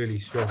 really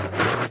strong.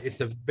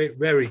 It's a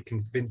very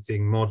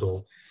convincing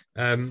model.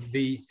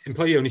 The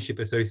Employee Ownership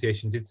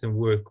Association did some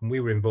work, and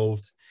we were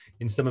involved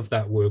in some of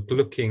that work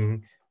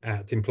looking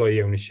at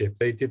employee ownership.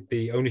 They did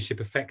the ownership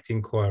effect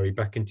inquiry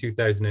back in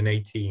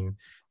 2018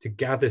 to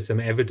gather some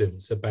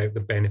evidence about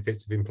the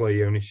benefits of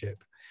employee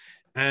ownership.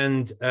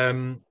 And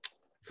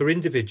for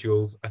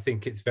individuals, I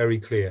think it's very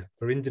clear.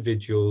 For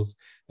individuals,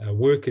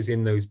 workers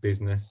in those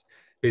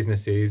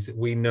businesses,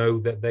 we know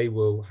that they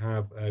will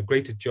have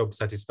greater job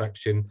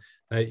satisfaction,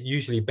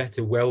 usually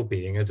better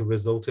well-being as a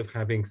result of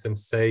having some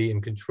say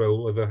and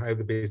control over how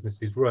the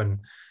business is run.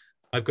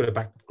 I've got a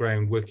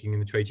background working in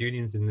the trade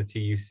unions in the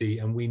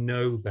TUC, and we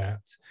know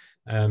that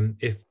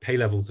if pay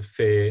levels are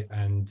fair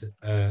and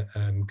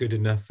good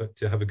enough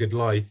to have a good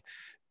life,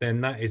 then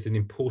that is an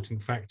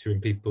important factor in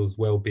people's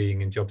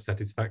well-being and job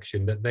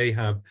satisfaction, that they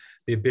have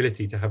the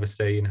ability to have a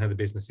say in how the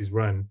business is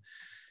run.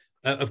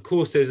 Of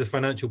course, there's a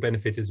financial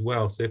benefit as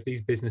well. So if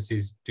these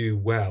businesses do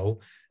well,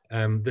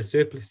 the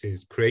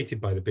surpluses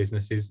created by the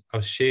businesses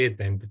are shared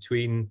then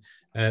between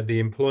the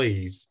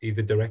employees,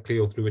 either directly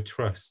or through a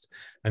trust.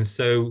 And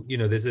so, you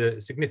know, there's a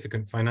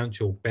significant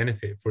financial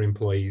benefit for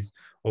employees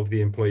of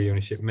the employee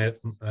ownership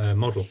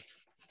model.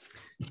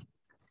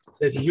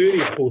 There's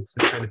really important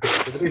benefits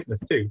for the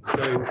business too.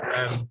 So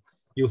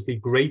you'll see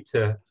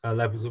greater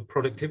levels of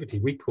productivity.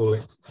 We call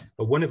it,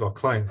 one of our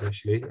clients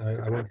actually,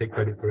 I won't take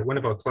credit for it, one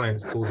of our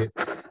clients called it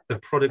the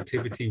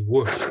productivity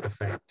whoosh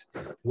effect,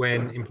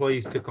 when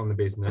employees took on the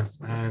business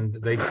and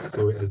they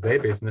saw it as their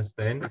business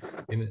then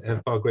in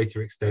a far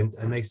greater extent,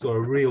 and they saw a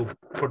real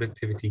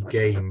productivity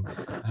gain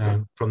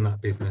from that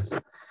business.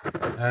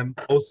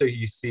 Also,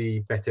 you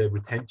see better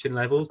retention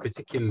levels,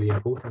 particularly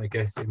important, I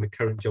guess, in the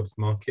current jobs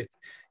market.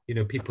 You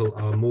know, people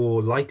are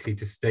more likely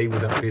to stay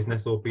with that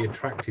business or be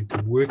attracted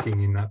to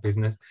working in that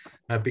business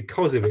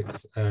because of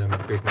its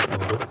business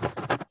model.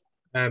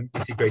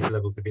 You see greater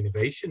levels of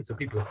innovation, so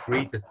people are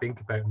free to think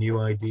about new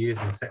ideas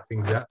and set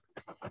things up.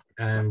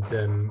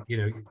 And, you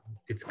know,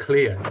 it's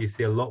clear you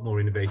see a lot more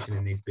innovation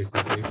in these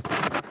businesses.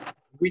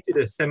 We did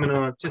a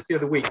seminar just the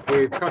other week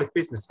with Cardiff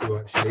Business School,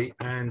 actually,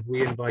 and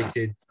we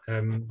invited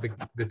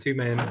the two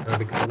men,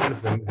 one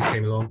of them who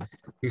came along,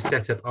 who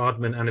set up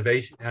Aardman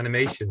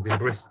Animations in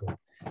Bristol,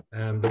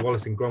 the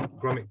Wallace and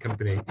Gromit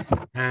company,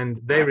 and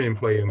they're an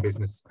employee-owned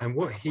business. And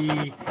what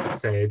he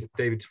said,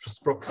 David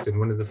Sproxton,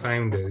 one of the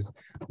founders,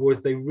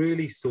 was they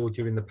really saw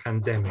during the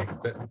pandemic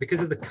that because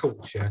of the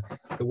culture,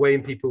 the way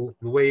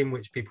in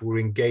which people were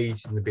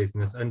engaged in the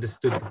business,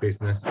 understood the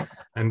business,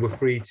 and were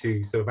free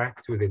to sort of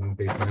act within the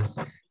business,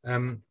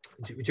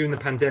 during the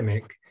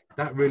pandemic,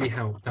 that really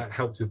helped. That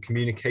helped with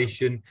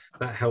communication,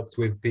 that helped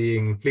with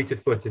being fleet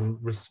of foot and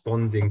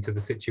responding to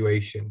the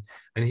situation.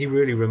 And he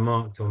really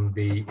remarked on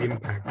the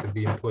impact of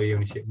the employee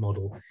ownership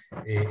model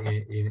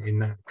in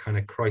that kind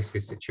of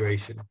crisis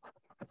situation.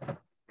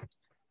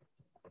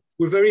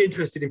 We're very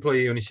interested in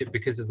employee ownership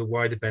because of the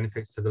wider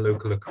benefits to the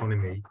local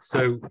economy.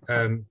 So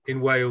in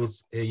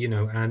Wales, you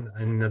know, and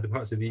in other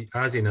parts of the,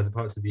 as in other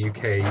parts of the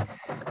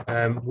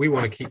UK, we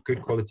want to keep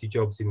good quality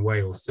jobs in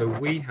Wales. So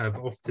we have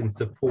often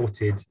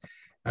supported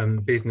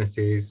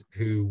businesses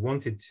who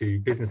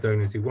business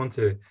owners who want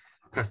to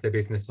pass their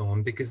business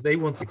on because they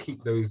want to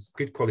keep those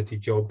good quality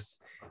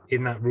jobs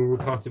in that rural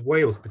part of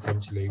Wales,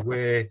 potentially,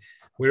 where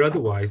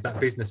otherwise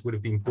that business would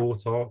have been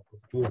bought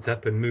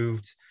up and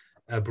moved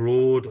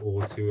abroad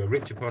or to a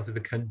richer part of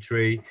the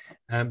country.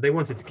 They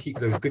wanted to keep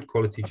those good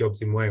quality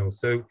jobs in Wales.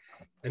 So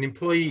an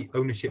employee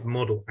ownership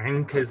model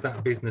anchors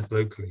that business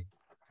locally.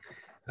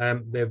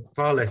 They're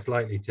far less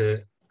likely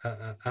to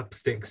up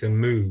sticks and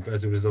move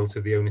as a result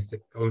of the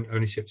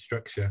ownership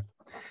structure.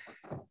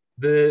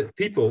 The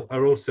people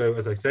are also,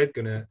 as I said,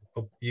 going to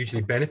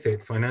usually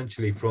benefit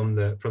financially from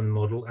the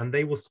model, and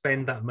they will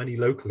spend that money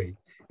locally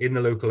in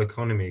the local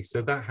economy.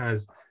 So that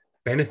has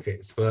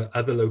benefits for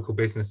other local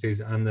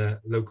businesses and the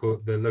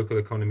local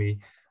economy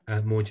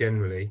more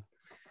generally.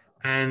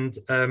 And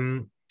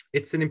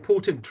it's an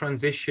important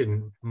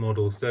transition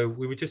model. So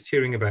we were just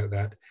hearing about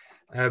that.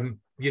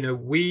 You know,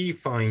 we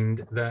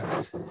find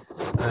that,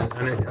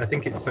 and I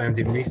think it's found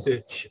in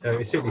research,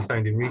 it's certainly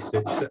found in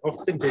research, that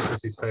often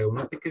businesses fail,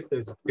 not because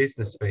there's a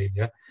business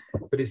failure,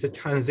 but it's a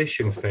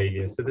transition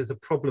failure. So there's a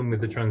problem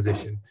with the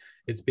transition.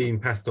 It's being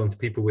passed on to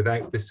people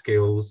without the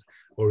skills,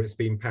 or it's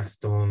being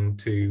passed on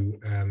to,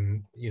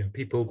 you know,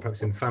 people,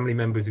 perhaps in family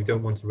members who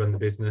don't want to run the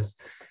business.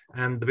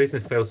 And the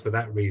business fails for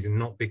that reason,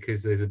 not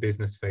because there's a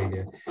business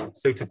failure.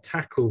 So to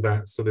tackle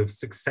that sort of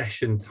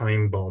succession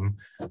time bomb,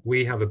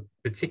 we have a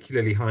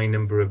particularly high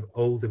number of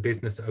older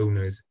business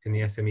owners in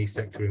the SME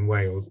sector in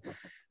Wales.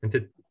 And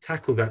to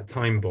tackle that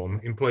time bomb,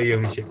 employee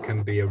ownership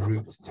can be a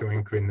route to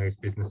anchoring those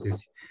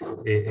businesses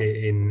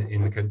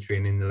in the country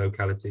and in the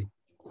locality.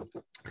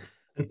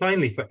 And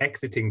finally, for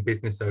exiting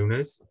business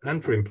owners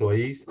and for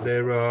employees,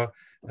 there are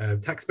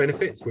tax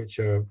benefits which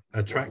are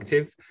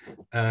attractive.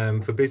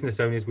 For business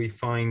owners, we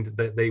find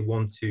that they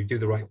want to do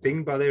the right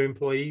thing by their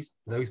employees.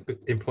 Those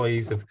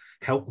employees have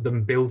helped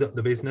them build up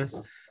the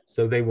business,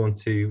 so they want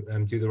to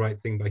do the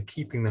right thing by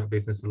keeping that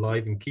business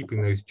alive and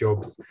keeping those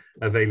jobs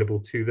available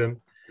to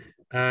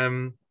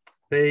them.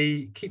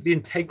 They keep the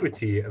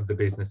integrity of the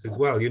business as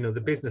well. You know, the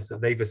business that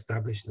they've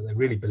established that they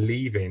really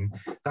believe in,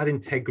 that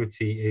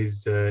integrity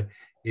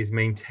is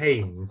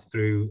maintained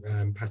through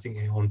passing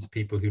it on to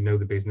people who know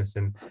the business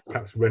and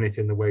perhaps run it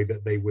in the way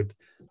that they would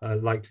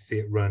like to see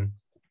it run.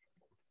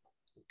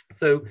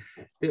 So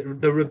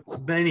there are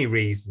many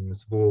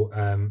reasons for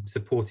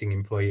supporting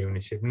employee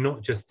ownership,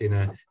 not just in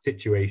a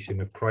situation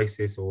of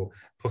crisis or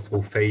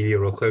possible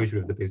failure or closure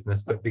of the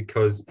business, but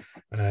because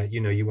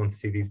you know, you want to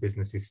see these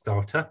businesses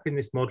start up in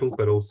this model,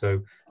 but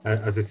also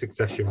as a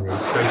succession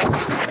route.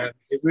 So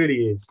it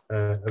really is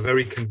a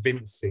very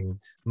convincing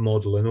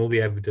model, and all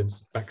the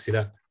evidence backs it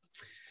up.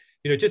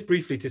 You know, just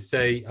briefly to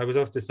say, I was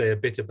asked to say a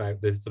bit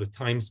about the sort of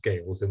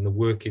timescales and the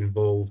work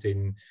involved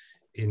in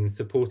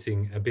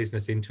supporting a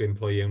business into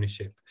employee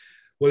ownership.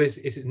 Well,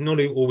 it's not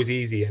always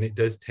easy, and it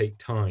does take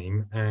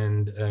time,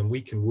 and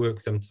we can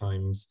work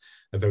sometimes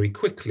very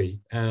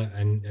quickly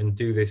and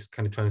do this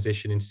kind of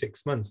transition in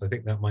 6 months. I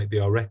think that might be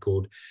our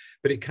record,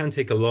 but it can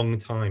take a long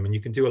time, and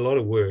you can do a lot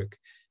of work,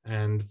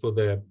 and for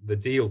the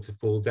deal to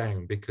fall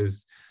down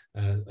because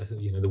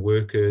you know, the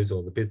workers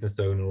or the business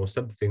owner or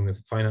something, the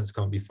finance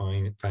can't be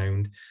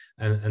found,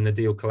 and the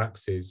deal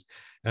collapses.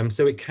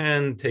 So it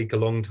can take a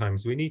long time.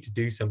 So we need to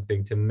do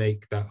something to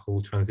make that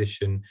whole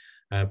transition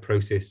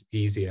process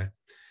easier.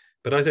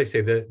 But as I say,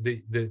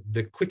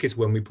 the quickest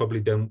one we probably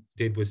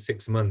did was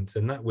 6 months,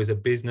 and that was a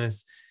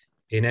business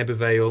in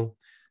Ebervale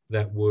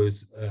that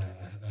was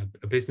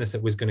a business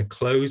that was going to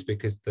close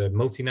because the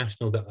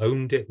multinational that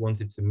owned it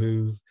wanted to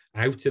move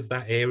out of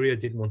that area,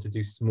 didn't want to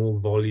do small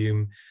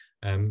volume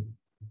and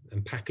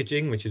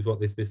packaging, which is what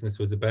this business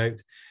was about.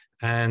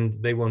 And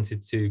they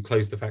wanted to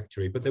close the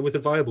factory, but there was a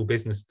viable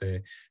business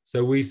there.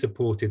 So we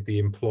supported the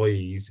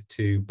employees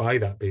to buy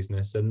that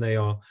business, and they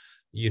are,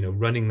 you know,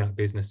 running that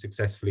business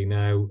successfully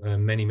now,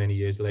 many, many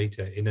years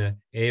later, in an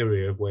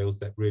area of Wales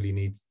that really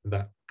needs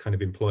that kind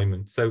of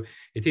employment. So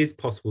it is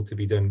possible to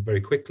be done very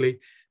quickly,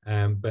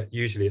 but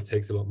usually it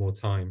takes a lot more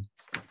time.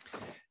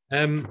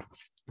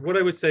 What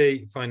I would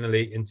say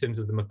finally, in terms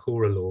of the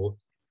Marcora Law,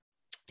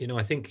 you know,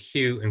 I think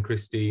Huw and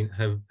Christine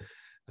have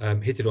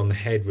hit it on the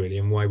head really,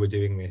 and why we're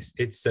doing this.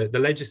 It's the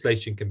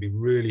legislation can be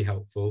really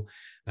helpful,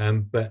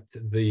 but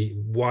the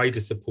wider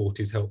support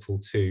is helpful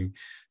too.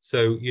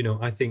 So, you know,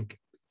 I think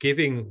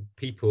giving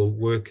people,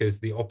 workers,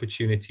 the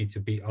opportunity to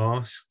be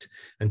asked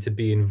and to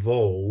be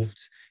involved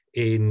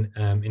in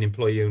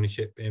employee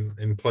ownership,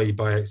 employee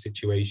buyout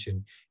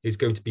situation is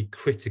going to be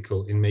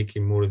critical in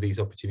making more of these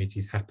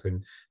opportunities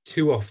happen.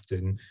 Too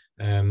often,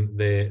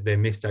 they're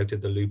missed out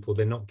of the loop, or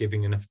they're not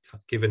given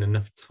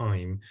enough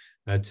time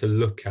to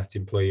look at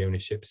employee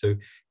ownership. So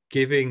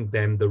giving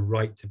them the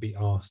right to be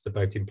asked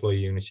about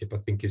employee ownership, I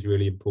think, is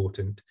really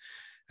important.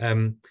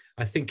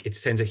 I think it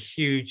sends a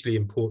hugely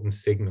important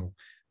signal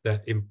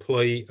that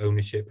employee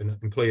ownership and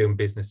employee-owned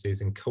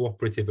businesses and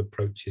cooperative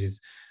approaches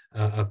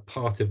are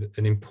part of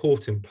an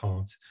important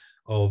part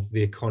of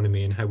the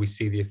economy and how we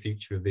see the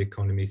future of the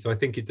economy. So I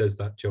think it does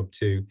that job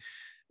too.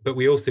 But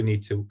we also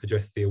need to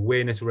address the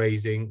awareness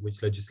raising,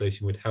 which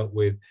legislation would help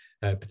with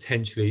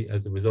potentially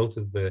as a result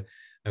of the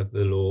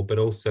law, but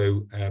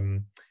also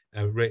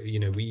you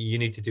know, you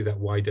need to do that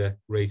wider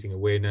raising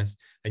awareness,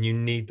 and you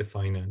need the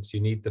finance. You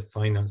need the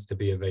finance to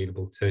be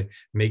available to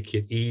make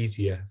it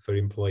easier for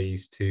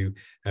employees to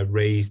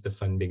raise the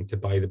funding to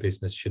buy the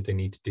business should they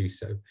need to do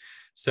so.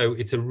 So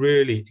it's a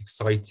really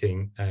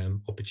exciting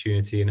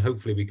opportunity, and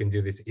hopefully we can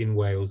do this in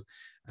Wales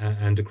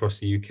and across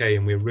the UK,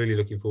 and we're really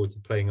looking forward to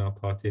playing our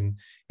part in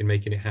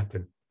making it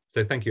happen.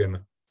 So thank you,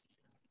 Emma.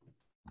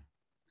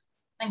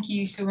 Thank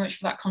you so much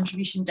for that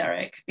contribution,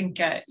 Derek. I think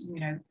you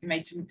know, you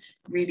made some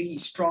really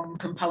strong,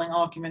 compelling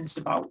arguments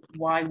about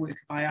why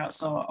worker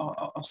buyouts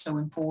are so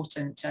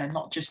important,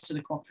 not just to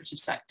the cooperative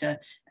sector,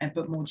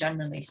 but more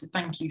generally. So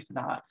thank you for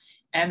that.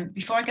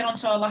 Before I get on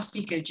to our last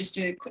speaker, just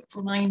a quick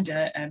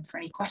reminder for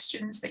any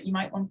questions that you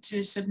might want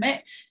to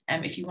submit.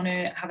 If you want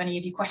to have any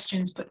of your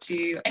questions put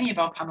to any of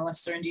our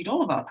panelists, or indeed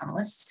all of our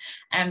panelists,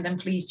 then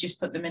please just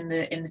put them in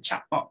the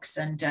chat box,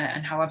 and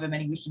however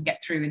many we can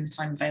get through in the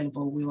time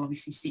available, we'll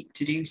obviously seek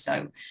to do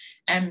so.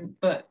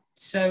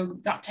 So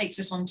that takes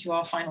us on to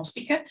our final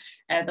speaker.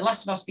 The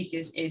last of our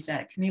speakers is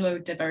Camillo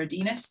de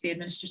Berardinis, the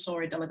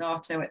Amministratore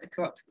Delegato at the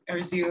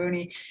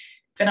Cooperazione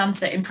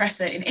Finanza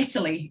Impresa in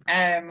Italy,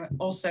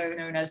 also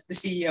known as the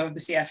CEO of the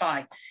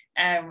CFI,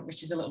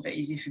 which is a little bit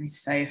easier for me to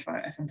say if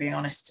I'm being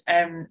honest.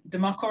 The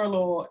Marcora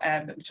Law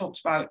that we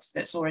talked about,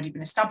 that's already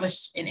been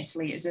established in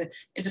Italy, is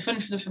a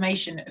fund for the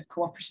formation of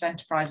cooperative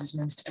enterprises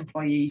amongst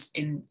employees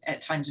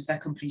at times of their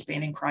companies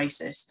being in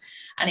crisis.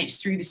 And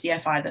it's through the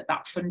CFI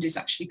that fund is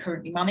actually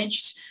currently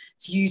managed,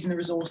 to using the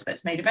resource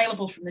that's made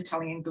available from the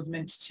Italian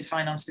government to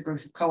finance the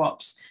growth of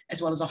co-ops,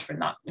 as well as offering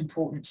that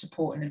important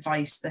support and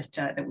advice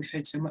that we've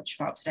heard so much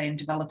about today, and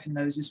developing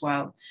those as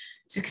well.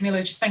 So Camillo,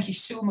 just thank you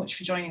so much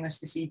for joining us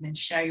this evening to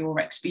share your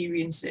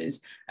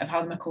experiences of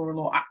how the Marcora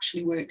Law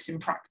actually works in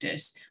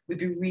practice. We'd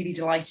be really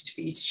delighted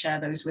for you to share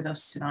those with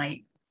us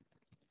tonight.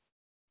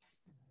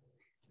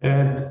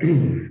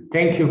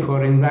 Thank you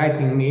for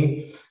inviting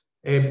me.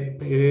 A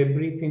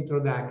brief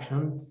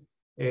introduction.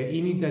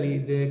 In Italy,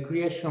 the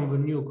creation of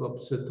new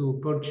COPs to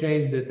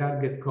purchase the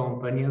target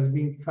company has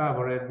been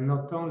favored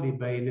not only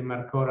by the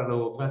Marcora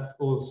Law, but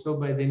also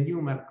by the new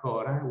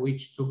Marcora,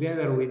 which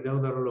together with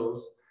other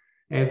laws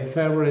have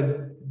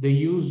favored the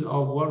use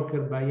of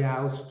worker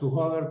buyouts to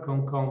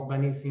overcome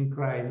companies in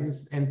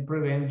crisis and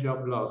prevent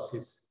job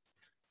losses.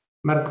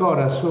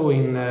 Marcora saw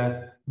in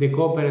the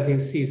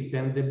cooperative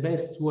system the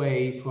best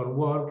way for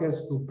workers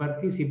to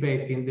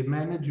participate in the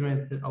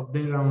management of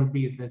their own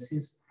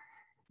businesses,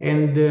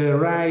 and the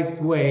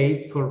right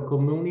way for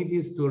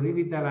communities to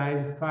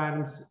revitalize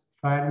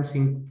farms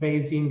in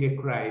facing a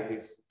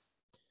crisis.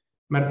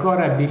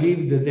 Marcora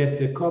believed that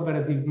the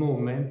cooperative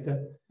movement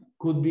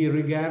could be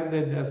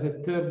regarded as a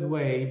third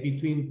way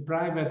between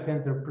private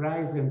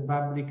enterprise and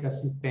public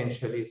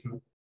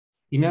assistantialism.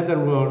 In other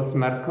words,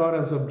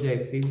 Marcora's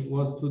objective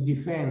was to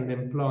defend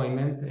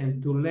employment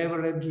and to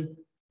leverage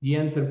the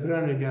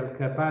entrepreneurial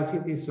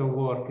capacities of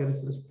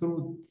workers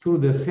through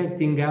the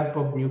setting up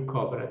of new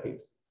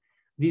cooperatives.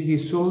 This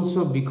is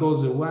also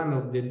because one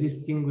of the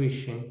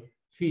distinguishing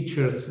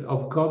features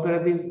of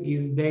cooperatives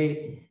is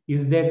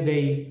that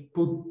they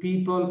put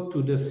people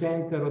to the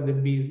center of the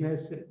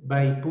business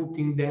by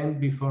putting them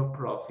before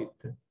profit.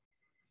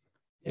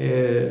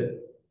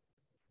 If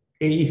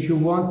you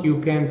want,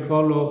 you can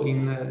follow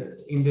in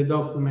the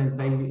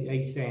document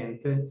I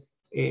sent.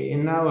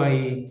 And now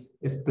I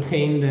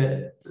explained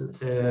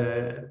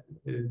the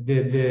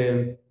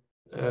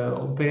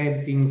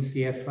operating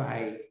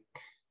CFI.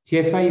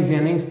 CFI is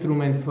an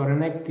instrument for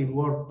an active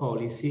work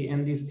policy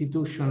and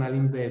institutional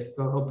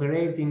investor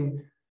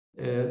operating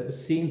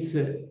since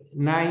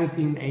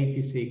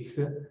 1986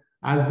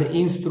 as the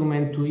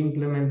instrument to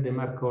implement the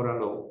Marcora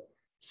Law,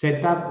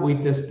 set up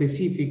with a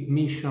specific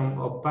mission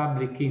of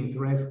public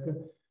interest,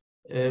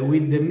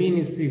 with the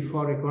Ministry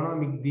for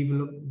Economic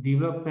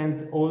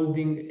Development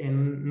holding a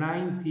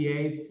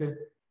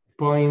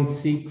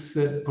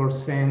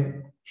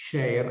 98.6%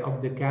 share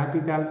of the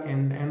capital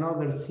and an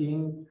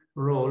overseeing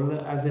role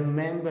as a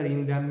member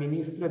in the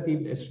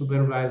Administrative and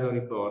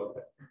Supervisory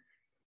Board.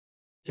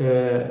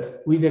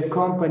 With a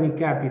company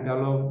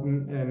capital of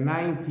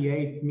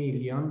 98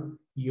 million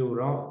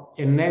euro,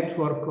 a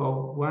network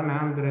of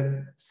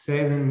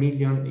 107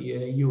 million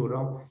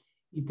euro,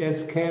 it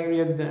has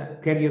carried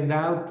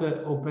out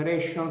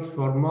operations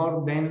for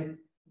more than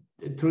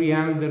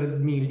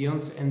 300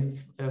 millions and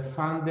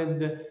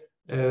funded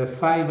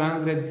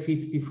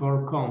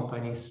 554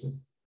 companies.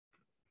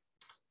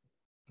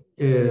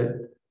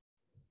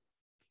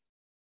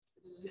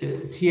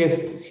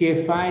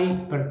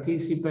 CFI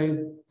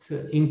participates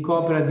in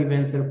cooperative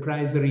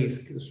enterprise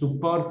risk,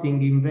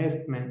 supporting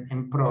investment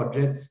and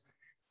projects,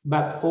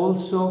 but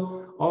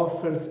also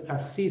offers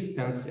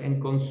assistance and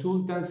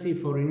consultancy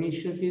for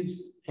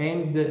initiatives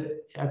aimed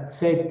at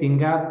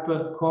setting up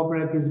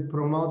cooperatives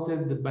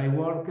promoted by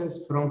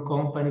workers from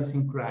companies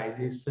in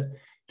crisis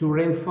to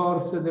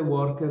reinforce the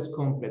workers'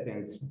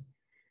 competence.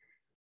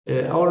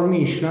 Our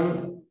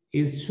mission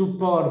is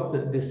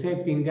support the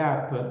setting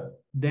up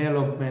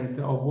development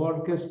of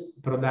workers'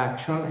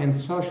 production and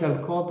social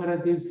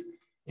cooperatives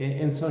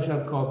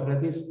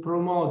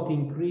promote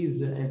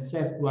increase and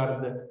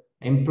safeguard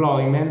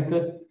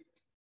employment,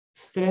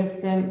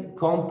 strengthen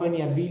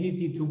company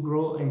ability to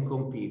grow and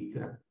compete.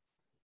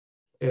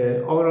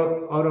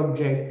 Our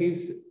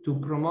objectives to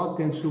promote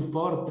and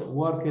support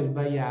workers'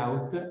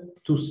 buyout,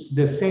 to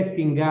the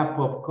setting up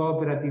of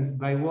cooperatives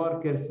by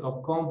workers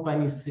of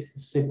companies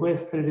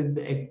sequestered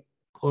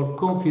or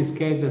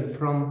confiscated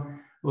from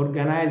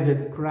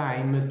organized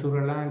crime to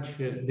relaunch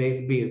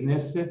their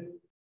business,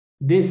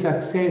 the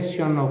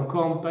succession of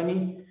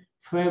company,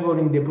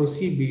 favoring the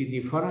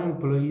possibility for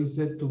employees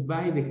to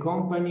buy the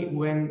company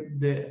when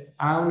the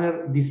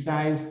owner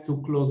decides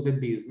to close the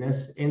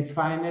business, and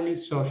finally,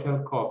 social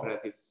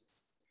cooperatives.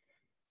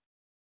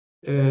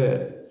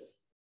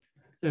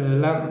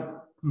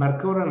 La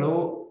Marcora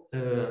Law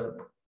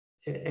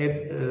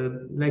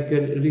like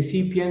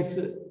recipients,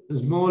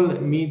 small,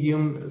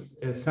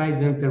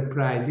 medium-sized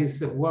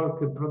enterprises,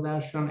 worker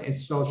production, and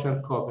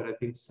social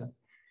cooperatives.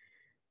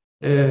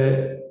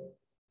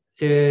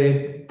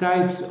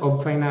 Types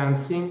of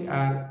financing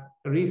are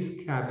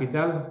risk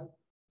capital.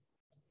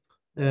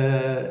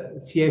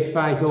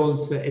 CFI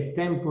holds a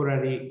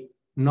temporary,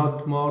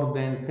 not more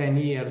than 10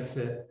 years,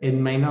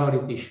 and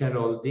minority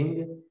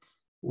shareholding,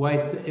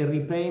 with a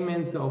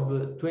repayment of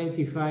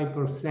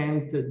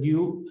 25%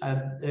 due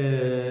at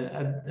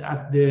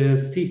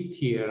the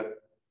 5th year.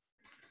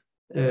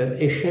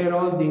 A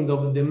shareholding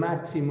of the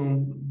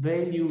maximum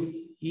value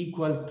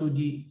equal to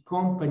the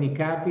company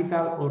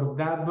capital or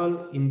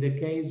double in the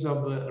case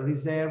of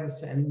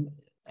reserves and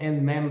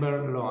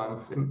member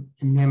loans.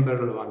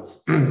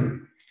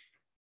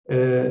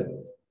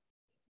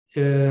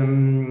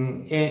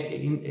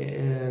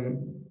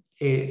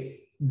 A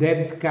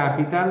debt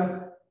capital,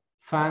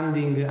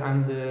 funding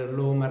under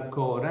Law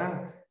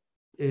Marcora,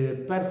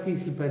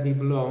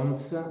 participative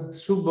loans,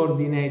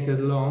 subordinated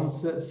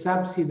loans,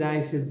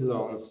 subsidized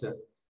loans.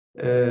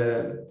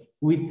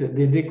 With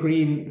the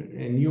decree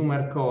New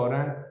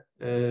Marcora,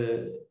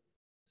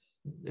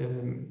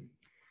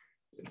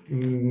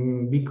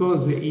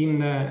 because in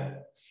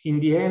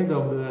the end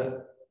of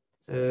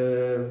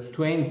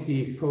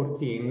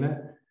 2014,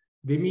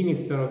 the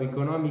Minister of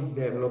Economic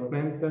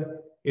Development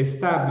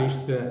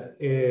established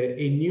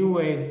a new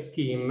aid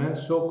scheme,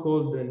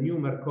 so-called New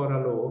Marcora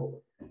Law.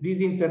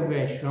 This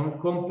intervention,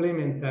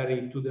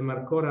 complementary to the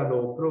Marcora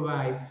Law,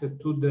 provides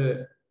to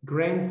the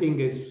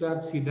granting a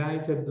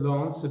subsidized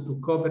loans to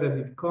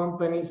cooperative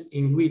companies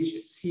in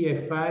which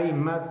CFI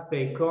must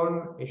take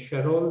on a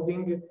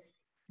shareholding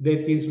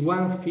that is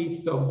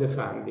 1/5 of the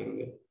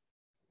funding.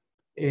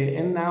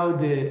 And now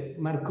the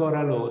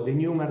Marcora Law, the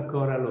New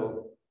Marcora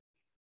Law.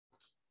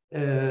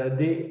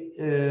 The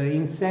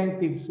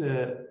incentives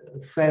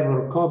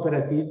favor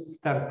cooperative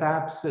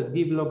startups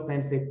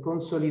development and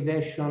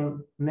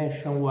consolidation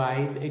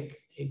nationwide.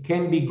 It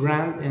can be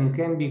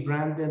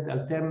granted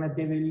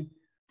alternatively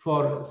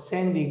for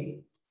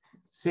sending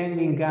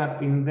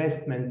up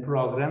investment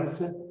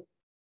programs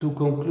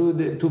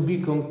to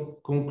be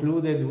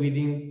concluded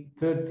within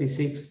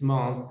 36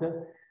 months,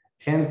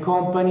 and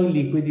company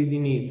liquidity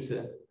needs.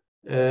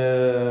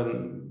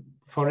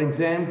 For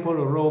example,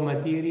 raw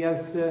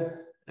materials,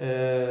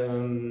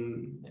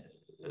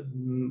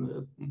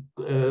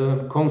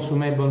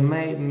 consumable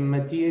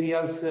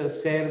materials,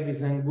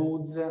 service and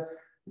goods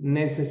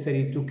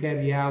necessary to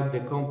carry out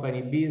the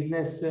company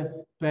business,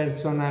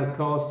 personal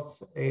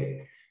costs.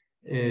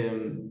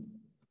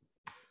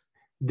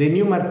 The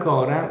new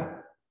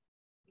Marcora,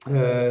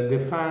 the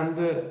fund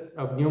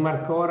of new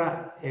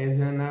Marcora has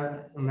an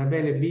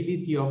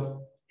availability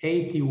of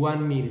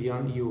 81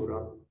 million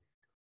euro.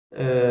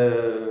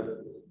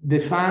 The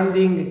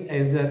funding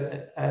has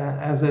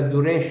a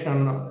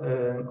duration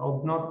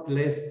of not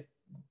less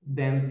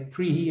than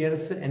 3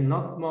 years and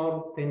not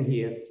more than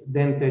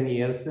 10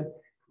 years,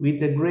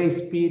 with a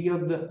grace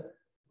period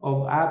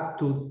of up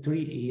to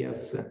 3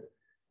 years.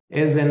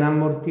 As an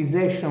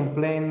amortization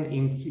plan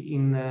in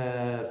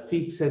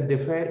fixed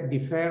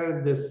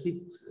deferred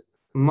 6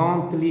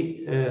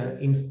 monthly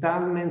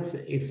installments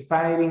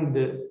expiring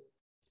the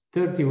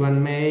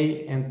 31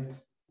 May and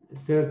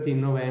 30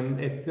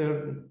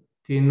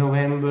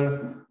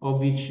 November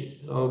of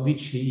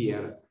each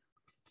year.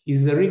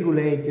 Is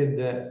regulated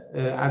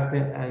at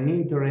an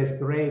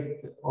interest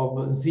rate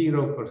of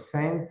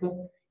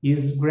 0%,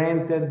 is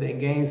granted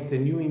against the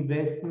new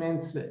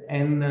investments,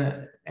 and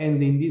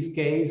in this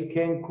case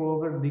can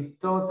cover the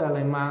total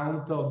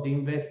amount of the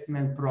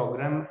investment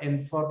program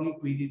and for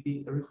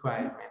liquidity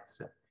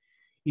requirements.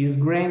 Is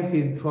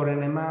granted for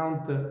an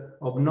amount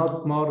of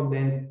not more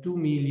than 2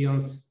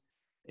 million,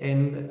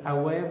 and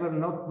however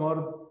not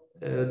more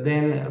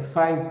than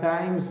 5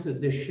 times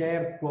the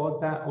share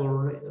quota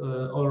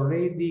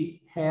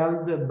already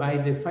held by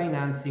the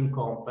financing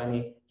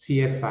company,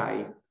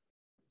 CFI,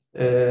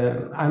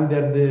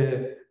 under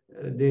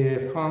the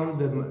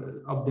fund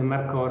of the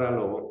Marcora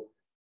Law.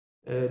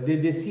 The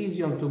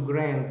decision to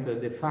grant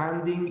the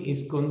funding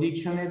is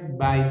conditioned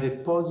by the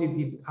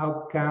positive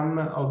outcome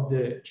of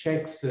the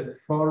checks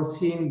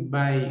foreseen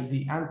by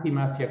the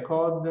Anti-Mafia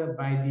Code,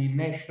 by the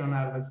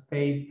National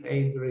State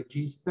Aid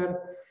Register,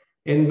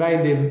 and by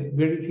the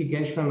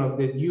verification of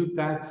the due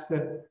tax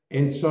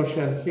and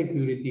social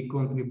security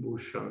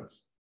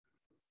contributions.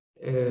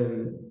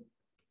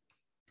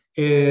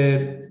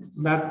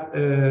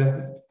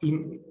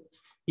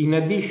 In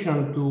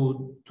addition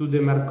to the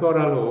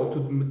Marcora Law,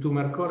 to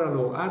Marcora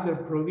Law, other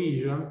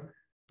provision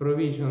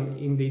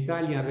in the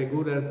Italian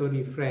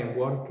regulatory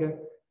framework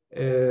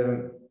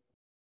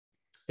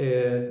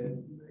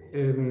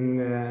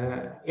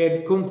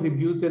had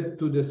contributed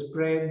to the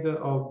spread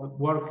of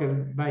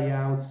worker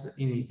buyouts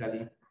in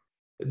Italy.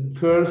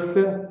 First,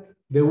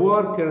 the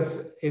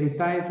workers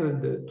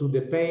entitled to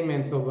the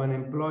payment of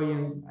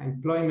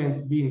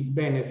employment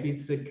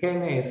benefits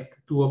can ask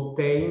to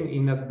obtain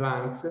in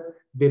advance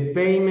the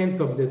payment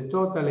of the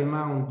total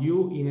amount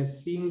due in a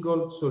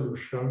single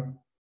solution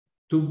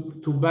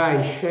to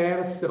buy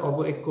shares of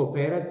a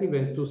cooperative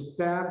and to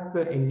start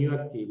a new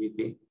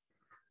activity.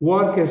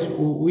 Workers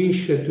who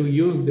wish to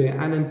use the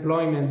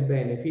unemployment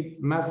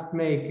benefit must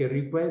make a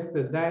request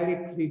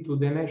directly to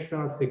the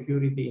National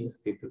Security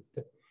Institute.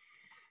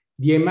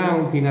 The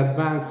amount in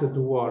advance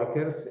to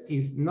workers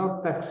is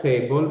not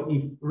taxable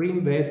if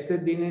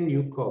reinvested in a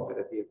new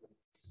cooperative.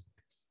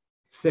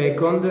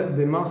 Second,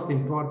 the most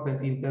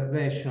important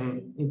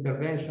intervention in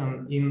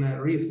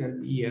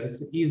recent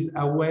years is,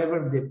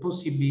 however, the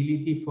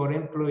possibility for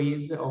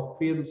employees of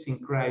firms in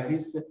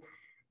crisis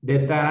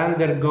that are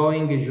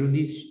undergoing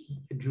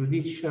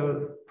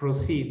judicial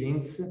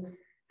proceedings,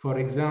 for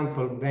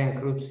example,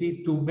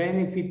 bankruptcy, to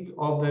benefit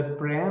of a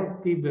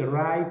preemptive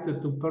right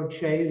to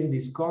purchase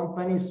these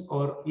companies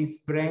or its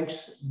branch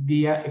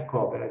via a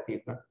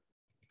cooperative.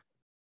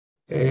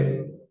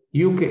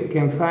 You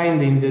can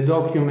find in the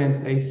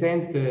document I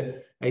sent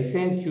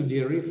you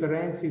the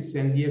references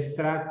and the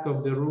extract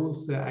of the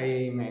rules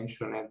I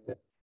mentioned.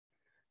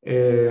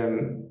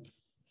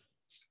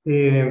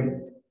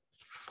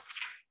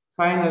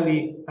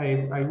 Finally,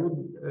 I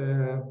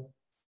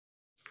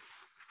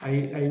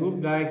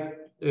would like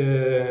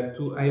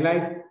to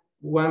highlight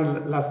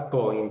one last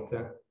point.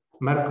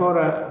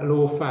 Marcora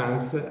Law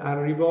funds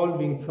are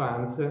revolving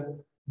funds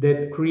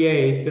that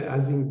create,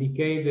 as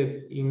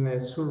indicated in a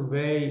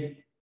survey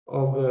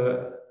of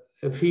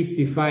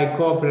 55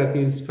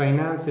 cooperatives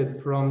financed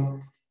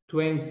from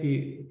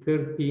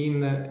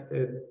 2013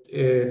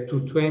 to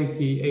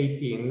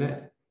 2018,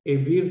 a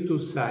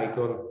virtuous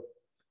cycle.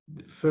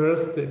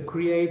 First,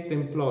 create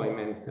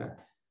employment.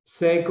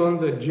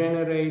 Second,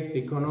 generate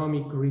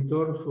economic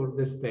return for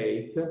the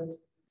state.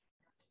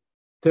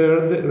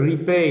 Third,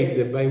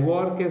 repaid by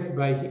workers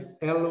by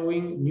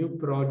allowing new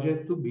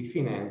projects to be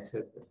financed.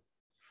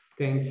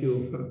 Thank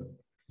you.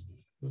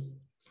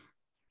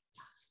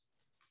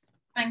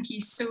 Thank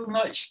you so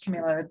much,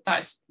 Camillo.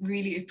 That's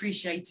really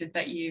appreciated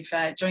that you've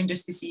joined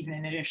us this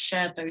evening and have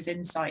shared those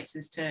insights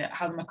as to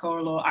how the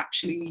Marcora Law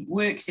actually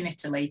works in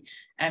Italy,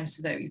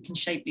 so that we can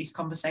shape these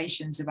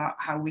conversations about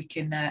how we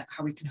can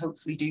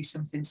hopefully do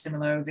something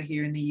similar over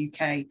here in the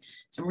UK.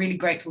 So I'm really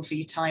grateful for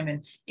your time,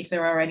 and if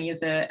there are any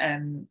other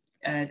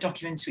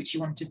documents which you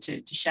wanted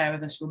to share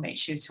with us, we'll make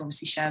sure to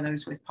obviously share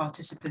those with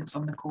participants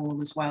on the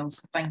call as well.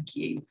 So thank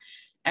you.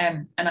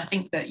 And I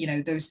think that, you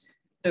know, those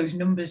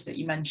numbers that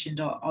you mentioned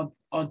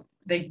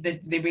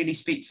they really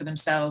speak for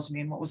themselves. I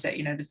mean, what was it?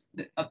 You know,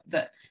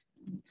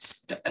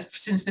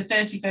 since the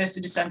 31st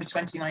of December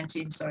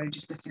 2019, sorry,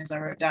 just looking as I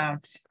wrote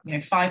down, you know,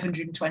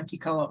 520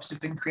 co-ops have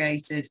been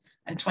created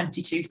and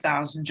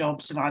 22,000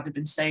 jobs have either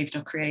been saved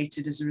or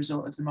created as a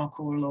result of the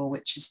Marcora Law,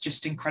 which is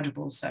just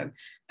incredible. So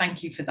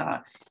thank you for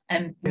that.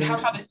 And we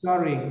have had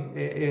sorry,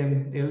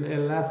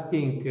 last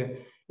thing,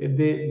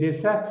 the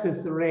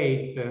success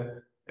rate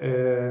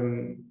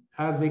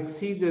has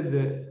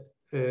exceeded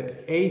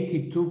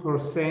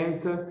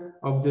 82%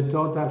 of the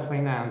total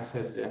financed.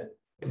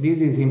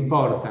 This is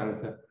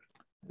important.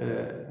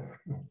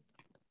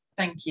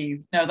 Thank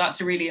you. No,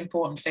 that's a really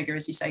important figure,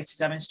 as you say, to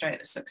demonstrate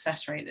the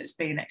success rate that's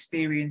being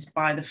experienced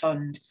by the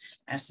fund.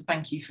 So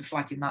thank you for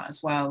flagging that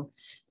as well.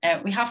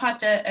 We have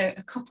had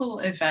a couple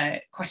of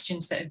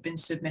questions that have been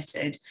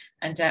submitted,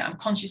 and I'm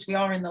conscious we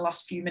are in the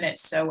last few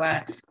minutes, so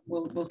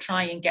we'll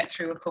try and get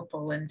through a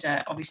couple. And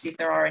obviously, if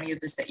there are any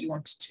others that you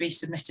wanted to be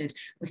submitted,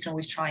 we can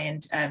always try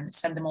and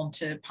send them on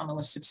to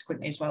panelists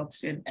subsequently as well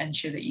to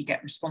ensure that you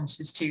get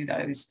responses to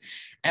those.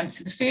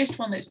 So the first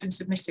one that's been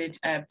submitted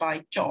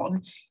by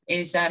John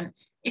is,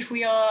 if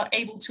we are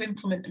able to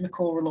implement the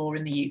Marcora Law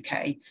in the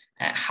UK,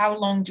 how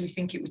long do we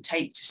think it would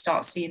take to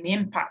start seeing the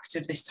impact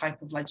of this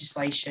type of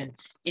legislation?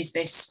 Is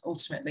this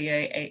ultimately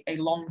a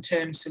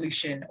long-term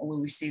solution, or will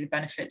we see the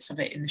benefits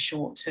of it in the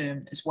short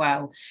term as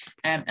well?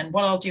 And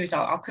what I'll do is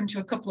I'll come to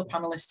a couple of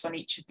panelists on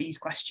each of these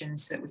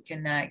questions so that we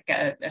can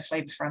get a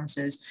flavour for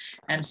answers.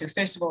 So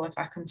first of all, if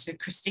I come to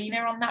Christina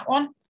on that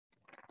one.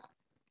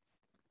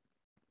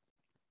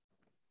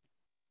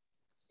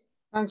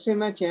 Thanks very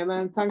much, Emma,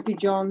 and thank you,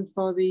 John,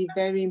 for the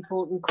very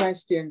important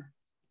question.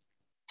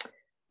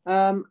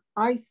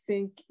 I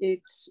think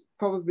it's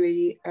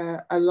probably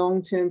a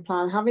long-term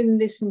plan. Having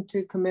listened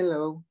to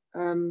Camillo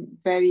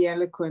very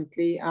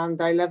eloquently, and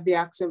I love the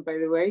accent, by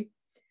the way,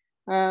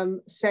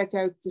 set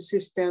out the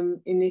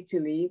system in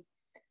Italy.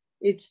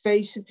 It's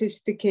very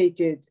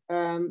sophisticated.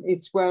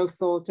 It's well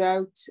thought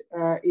out.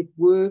 It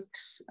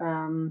works.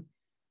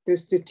 The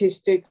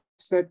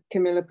statistics that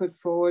Camillo put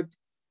forward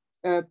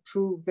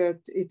prove that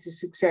it's a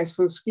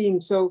successful scheme.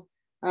 So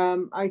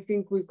I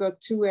think we've got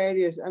two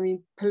areas. I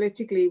mean,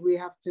 politically, we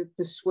have to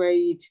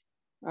persuade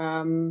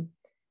the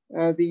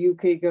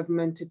UK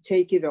government to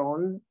take it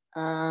on,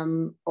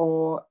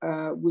 or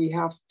we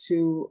have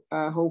to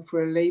hope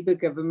for a Labour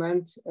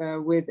government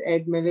with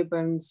Ed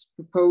Miliband's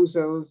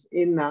proposals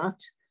in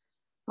that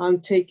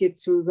and take it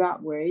through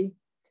that way.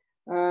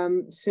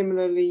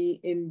 Similarly,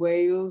 in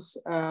Wales,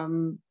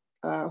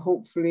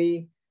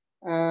 hopefully,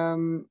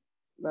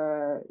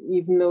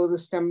 even though the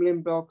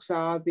stumbling blocks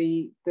are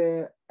the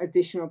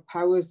additional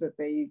powers that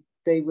they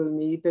will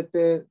need, that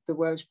the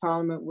Welsh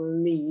Parliament will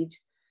need,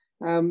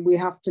 we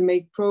have to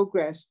make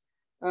progress.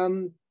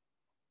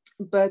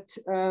 But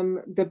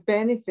the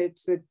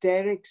benefits that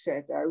Derek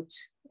set out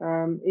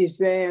is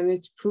there, and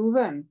it's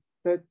proven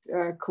that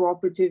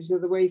cooperatives are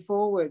the way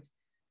forward.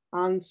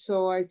 And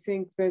so I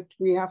think that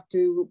we have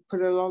to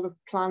put a lot of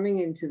planning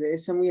into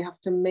this, and we have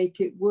to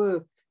make it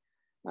work.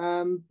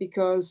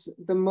 Because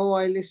the more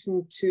I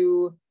listen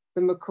to the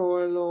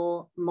Marcora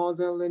Law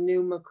model, the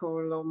new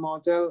Marcora Law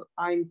model,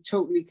 I'm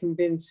totally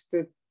convinced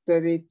that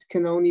it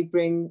can only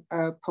bring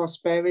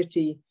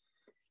prosperity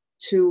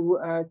to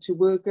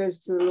workers,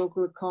 to the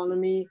local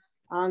economy,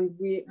 and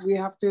we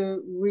have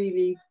to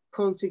really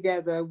pull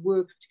together,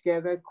 work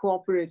together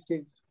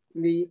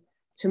cooperatively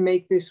to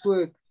make this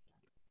work.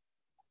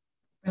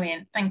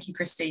 Brilliant. Thank you,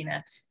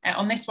 Christina.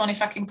 On this one,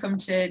 if I can come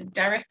to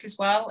Derek as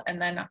well,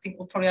 and then I think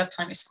we'll probably have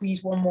time to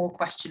squeeze one more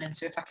question in.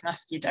 So if I can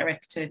ask you,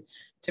 Derek, to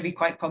be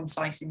quite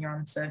concise in your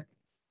answer.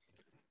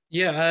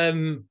 Yeah,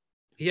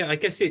 I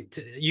guess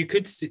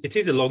it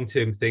is a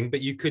long-term thing, but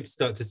you could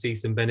start to see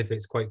some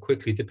benefits quite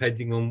quickly,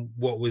 depending on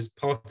what was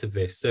part of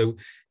this. So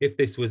if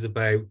this was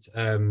about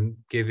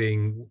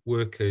giving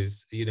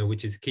workers, you know,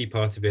 which is a key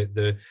part of it,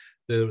 the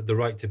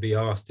right to be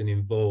asked and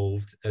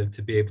involved,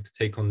 to be able to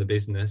take on the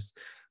business,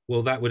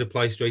 well, that would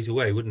apply straight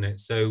away, wouldn't it?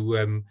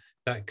 So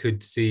that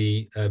could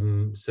see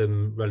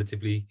some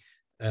relatively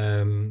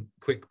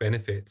quick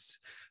benefits.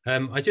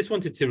 I just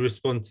wanted to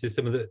respond to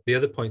some of the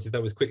other points, if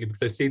that was quickly,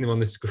 because I've seen them on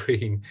the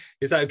screen.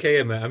 Is that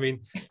okay, Emma? I mean,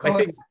 I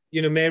think,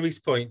 you know, Mary's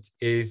point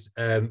is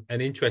an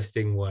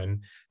interesting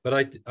one,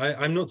 but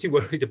I'm not too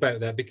worried about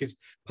that, because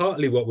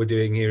partly what we're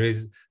doing here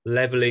is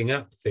leveling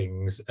up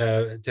things,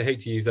 to hate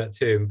to use that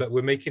term, but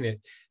we're making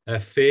it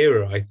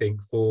fairer, I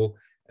think, for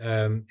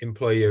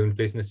employee-owned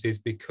businesses,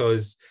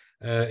 because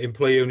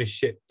employee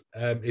ownership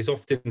is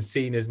often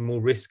seen as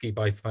more risky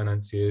by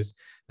financiers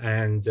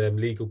and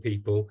legal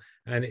people,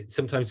 and it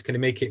sometimes can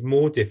make it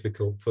more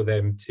difficult for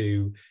them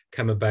to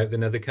come about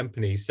than other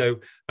companies. So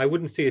I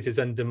wouldn't see it as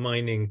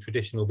undermining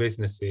traditional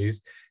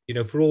businesses. You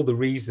know, for all the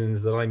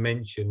reasons that I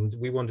mentioned,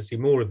 we want to see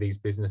more of these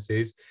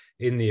businesses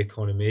in the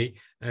economy.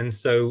 And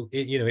so,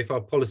 you know, if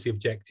our policy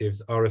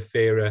objectives are a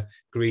fairer,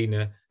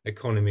 greener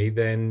economy,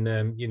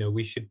 then, you know,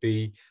 we should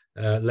be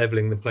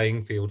leveling the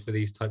playing field for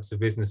these types of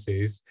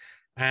businesses.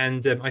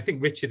 And I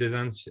think Richard has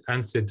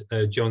answered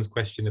John's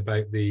question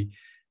about the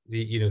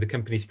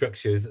company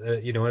structures.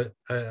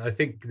 I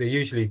think they're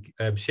usually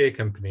share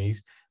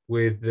companies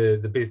with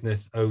the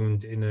business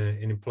owned in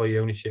an employee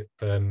ownership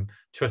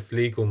trust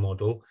legal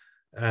model.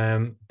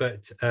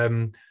 But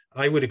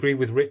I would agree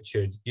with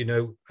Richard. You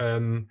know,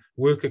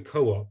 worker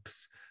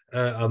co-ops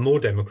are more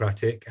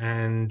democratic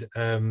and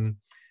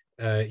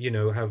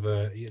have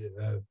a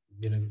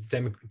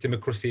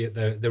democracy at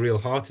the real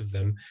heart of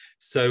them.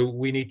 So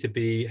we need to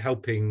be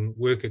helping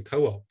worker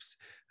co-ops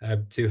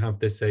to have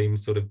the same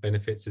sort of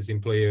benefits as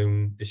employee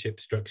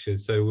ownership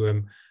structures. So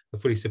I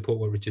fully support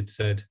what Richard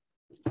said.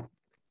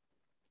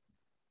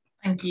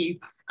 Thank you.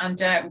 And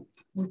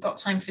we've got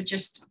time for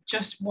just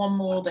one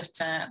more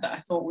that I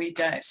thought we'd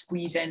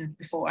squeeze in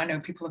before. I know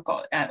people have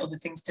got other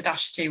things to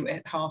dash to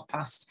at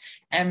past.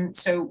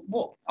 So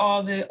what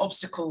are the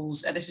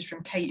obstacles, this is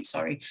from Kate,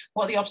 sorry,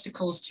 what are the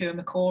obstacles to a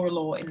Marcora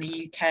law in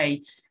the UK?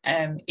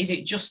 Is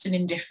it just an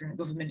indifferent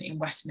government in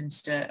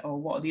Westminster, or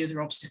what are the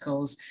other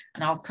obstacles?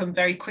 And I'll come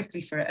very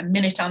quickly for a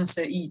minute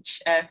answer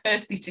each.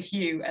 Firstly to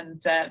Huw, and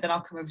then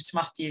I'll come over to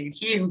Mathew.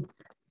 Huw.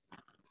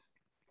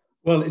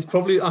 Well,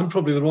 I'm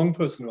probably the wrong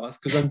person to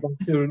ask because I'm back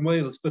here in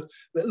Wales. But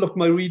look,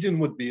 my reading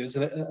would be, as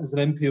an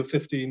MP of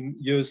 15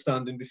 years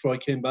standing before I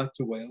came back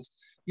to Wales,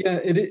 yeah,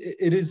 it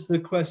is the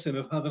question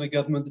of having a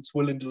government that's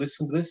willing to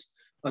listen to this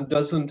and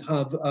doesn't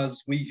have,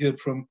 as we heard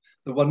from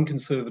the one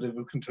Conservative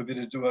who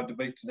contributed to our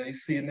debate today,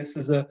 seeing this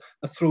as a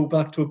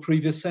throwback to a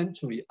previous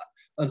century.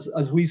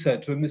 As we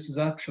said to him, this is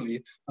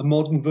actually a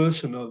modern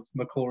version of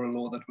Marcora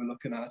law that we're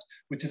looking at,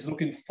 which is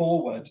looking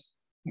forward,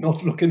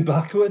 not looking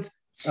backward.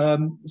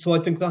 So I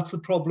think that's the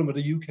problem at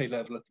a UK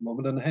level at the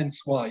moment, and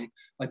hence why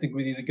I think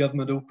we need a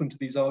government open to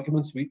these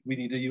arguments. We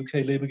need a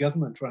UK Labour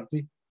government,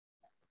 frankly.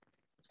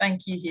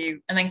 Thank you, Huw.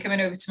 And then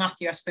coming over to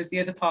Mathew, I suppose the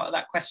other part of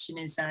that question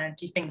is, do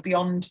you think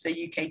beyond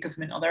the UK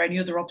government, are there any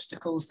other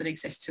obstacles that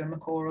exist to a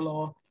Marcora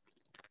law?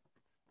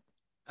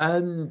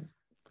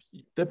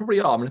 There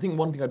probably are. I mean, I think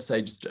one thing I'd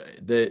say,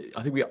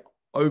 I think we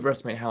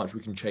overestimate how much we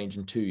can change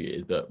in 2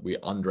 years, but we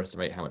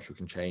underestimate how much we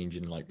can change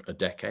in like a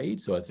decade.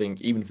 So I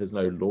think even if there's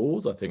no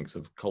laws, I think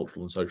sort of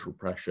cultural and social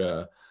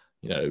pressure,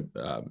 the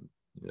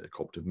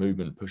cooperative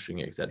movement pushing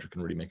it, etc.,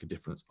 can really make a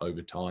difference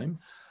over time.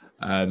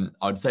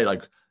 I'd say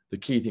like the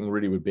key thing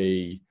really would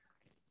be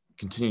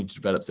continue to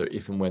develop. So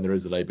if and when there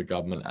is a Labour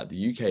government at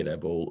the UK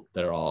level,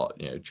 there are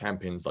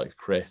champions like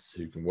Chris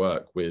who can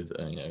work with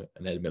an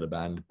Ed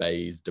Miliband,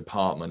 Bayes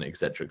department,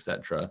 etc.,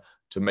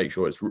 to make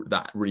sure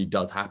that really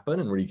does happen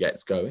and really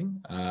gets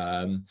going.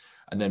 And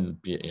then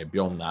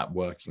beyond that,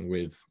 working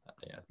with,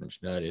 as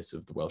mentioned earlier,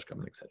 sort of the Welsh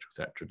government,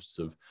 etc., to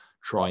sort of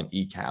try and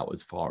eke out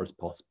as far as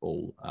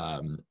possible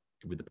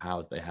with the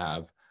powers they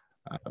have,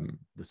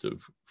 the sort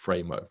of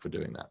framework for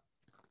doing that.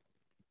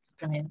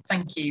 Brilliant,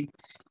 thank you.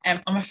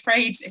 I'm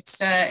afraid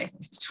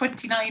it's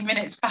 29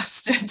 minutes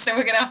past, so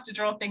we're going to have to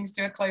draw things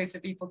to a close so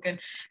people can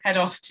head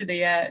off to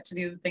the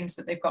other things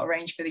that they've got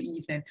arranged for the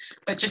evening.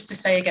 But just to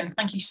say again,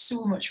 thank you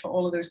so much for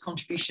all of those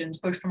contributions,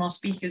 both from our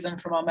speakers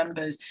and from our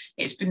members.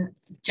 It's been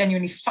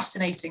genuinely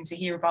fascinating to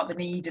hear about the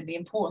need and the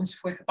importance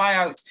of worker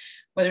buyout,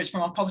 whether it's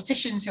from our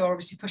politicians who are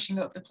obviously pushing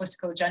up the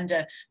political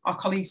agenda, our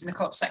colleagues in the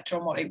co-op sector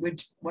on what it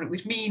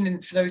would mean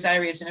and for those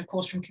areas, and of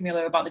course from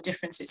Camillo about the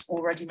difference it's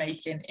already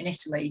making in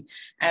Italy.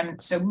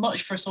 So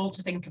much for us all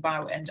to think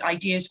about and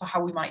ideas for how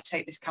we might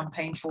take this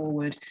campaign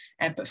forward.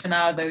 But for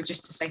now, though,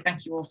 just to say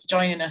thank you all for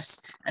joining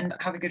us and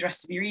have a good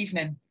rest of your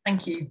evening.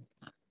 Thank you.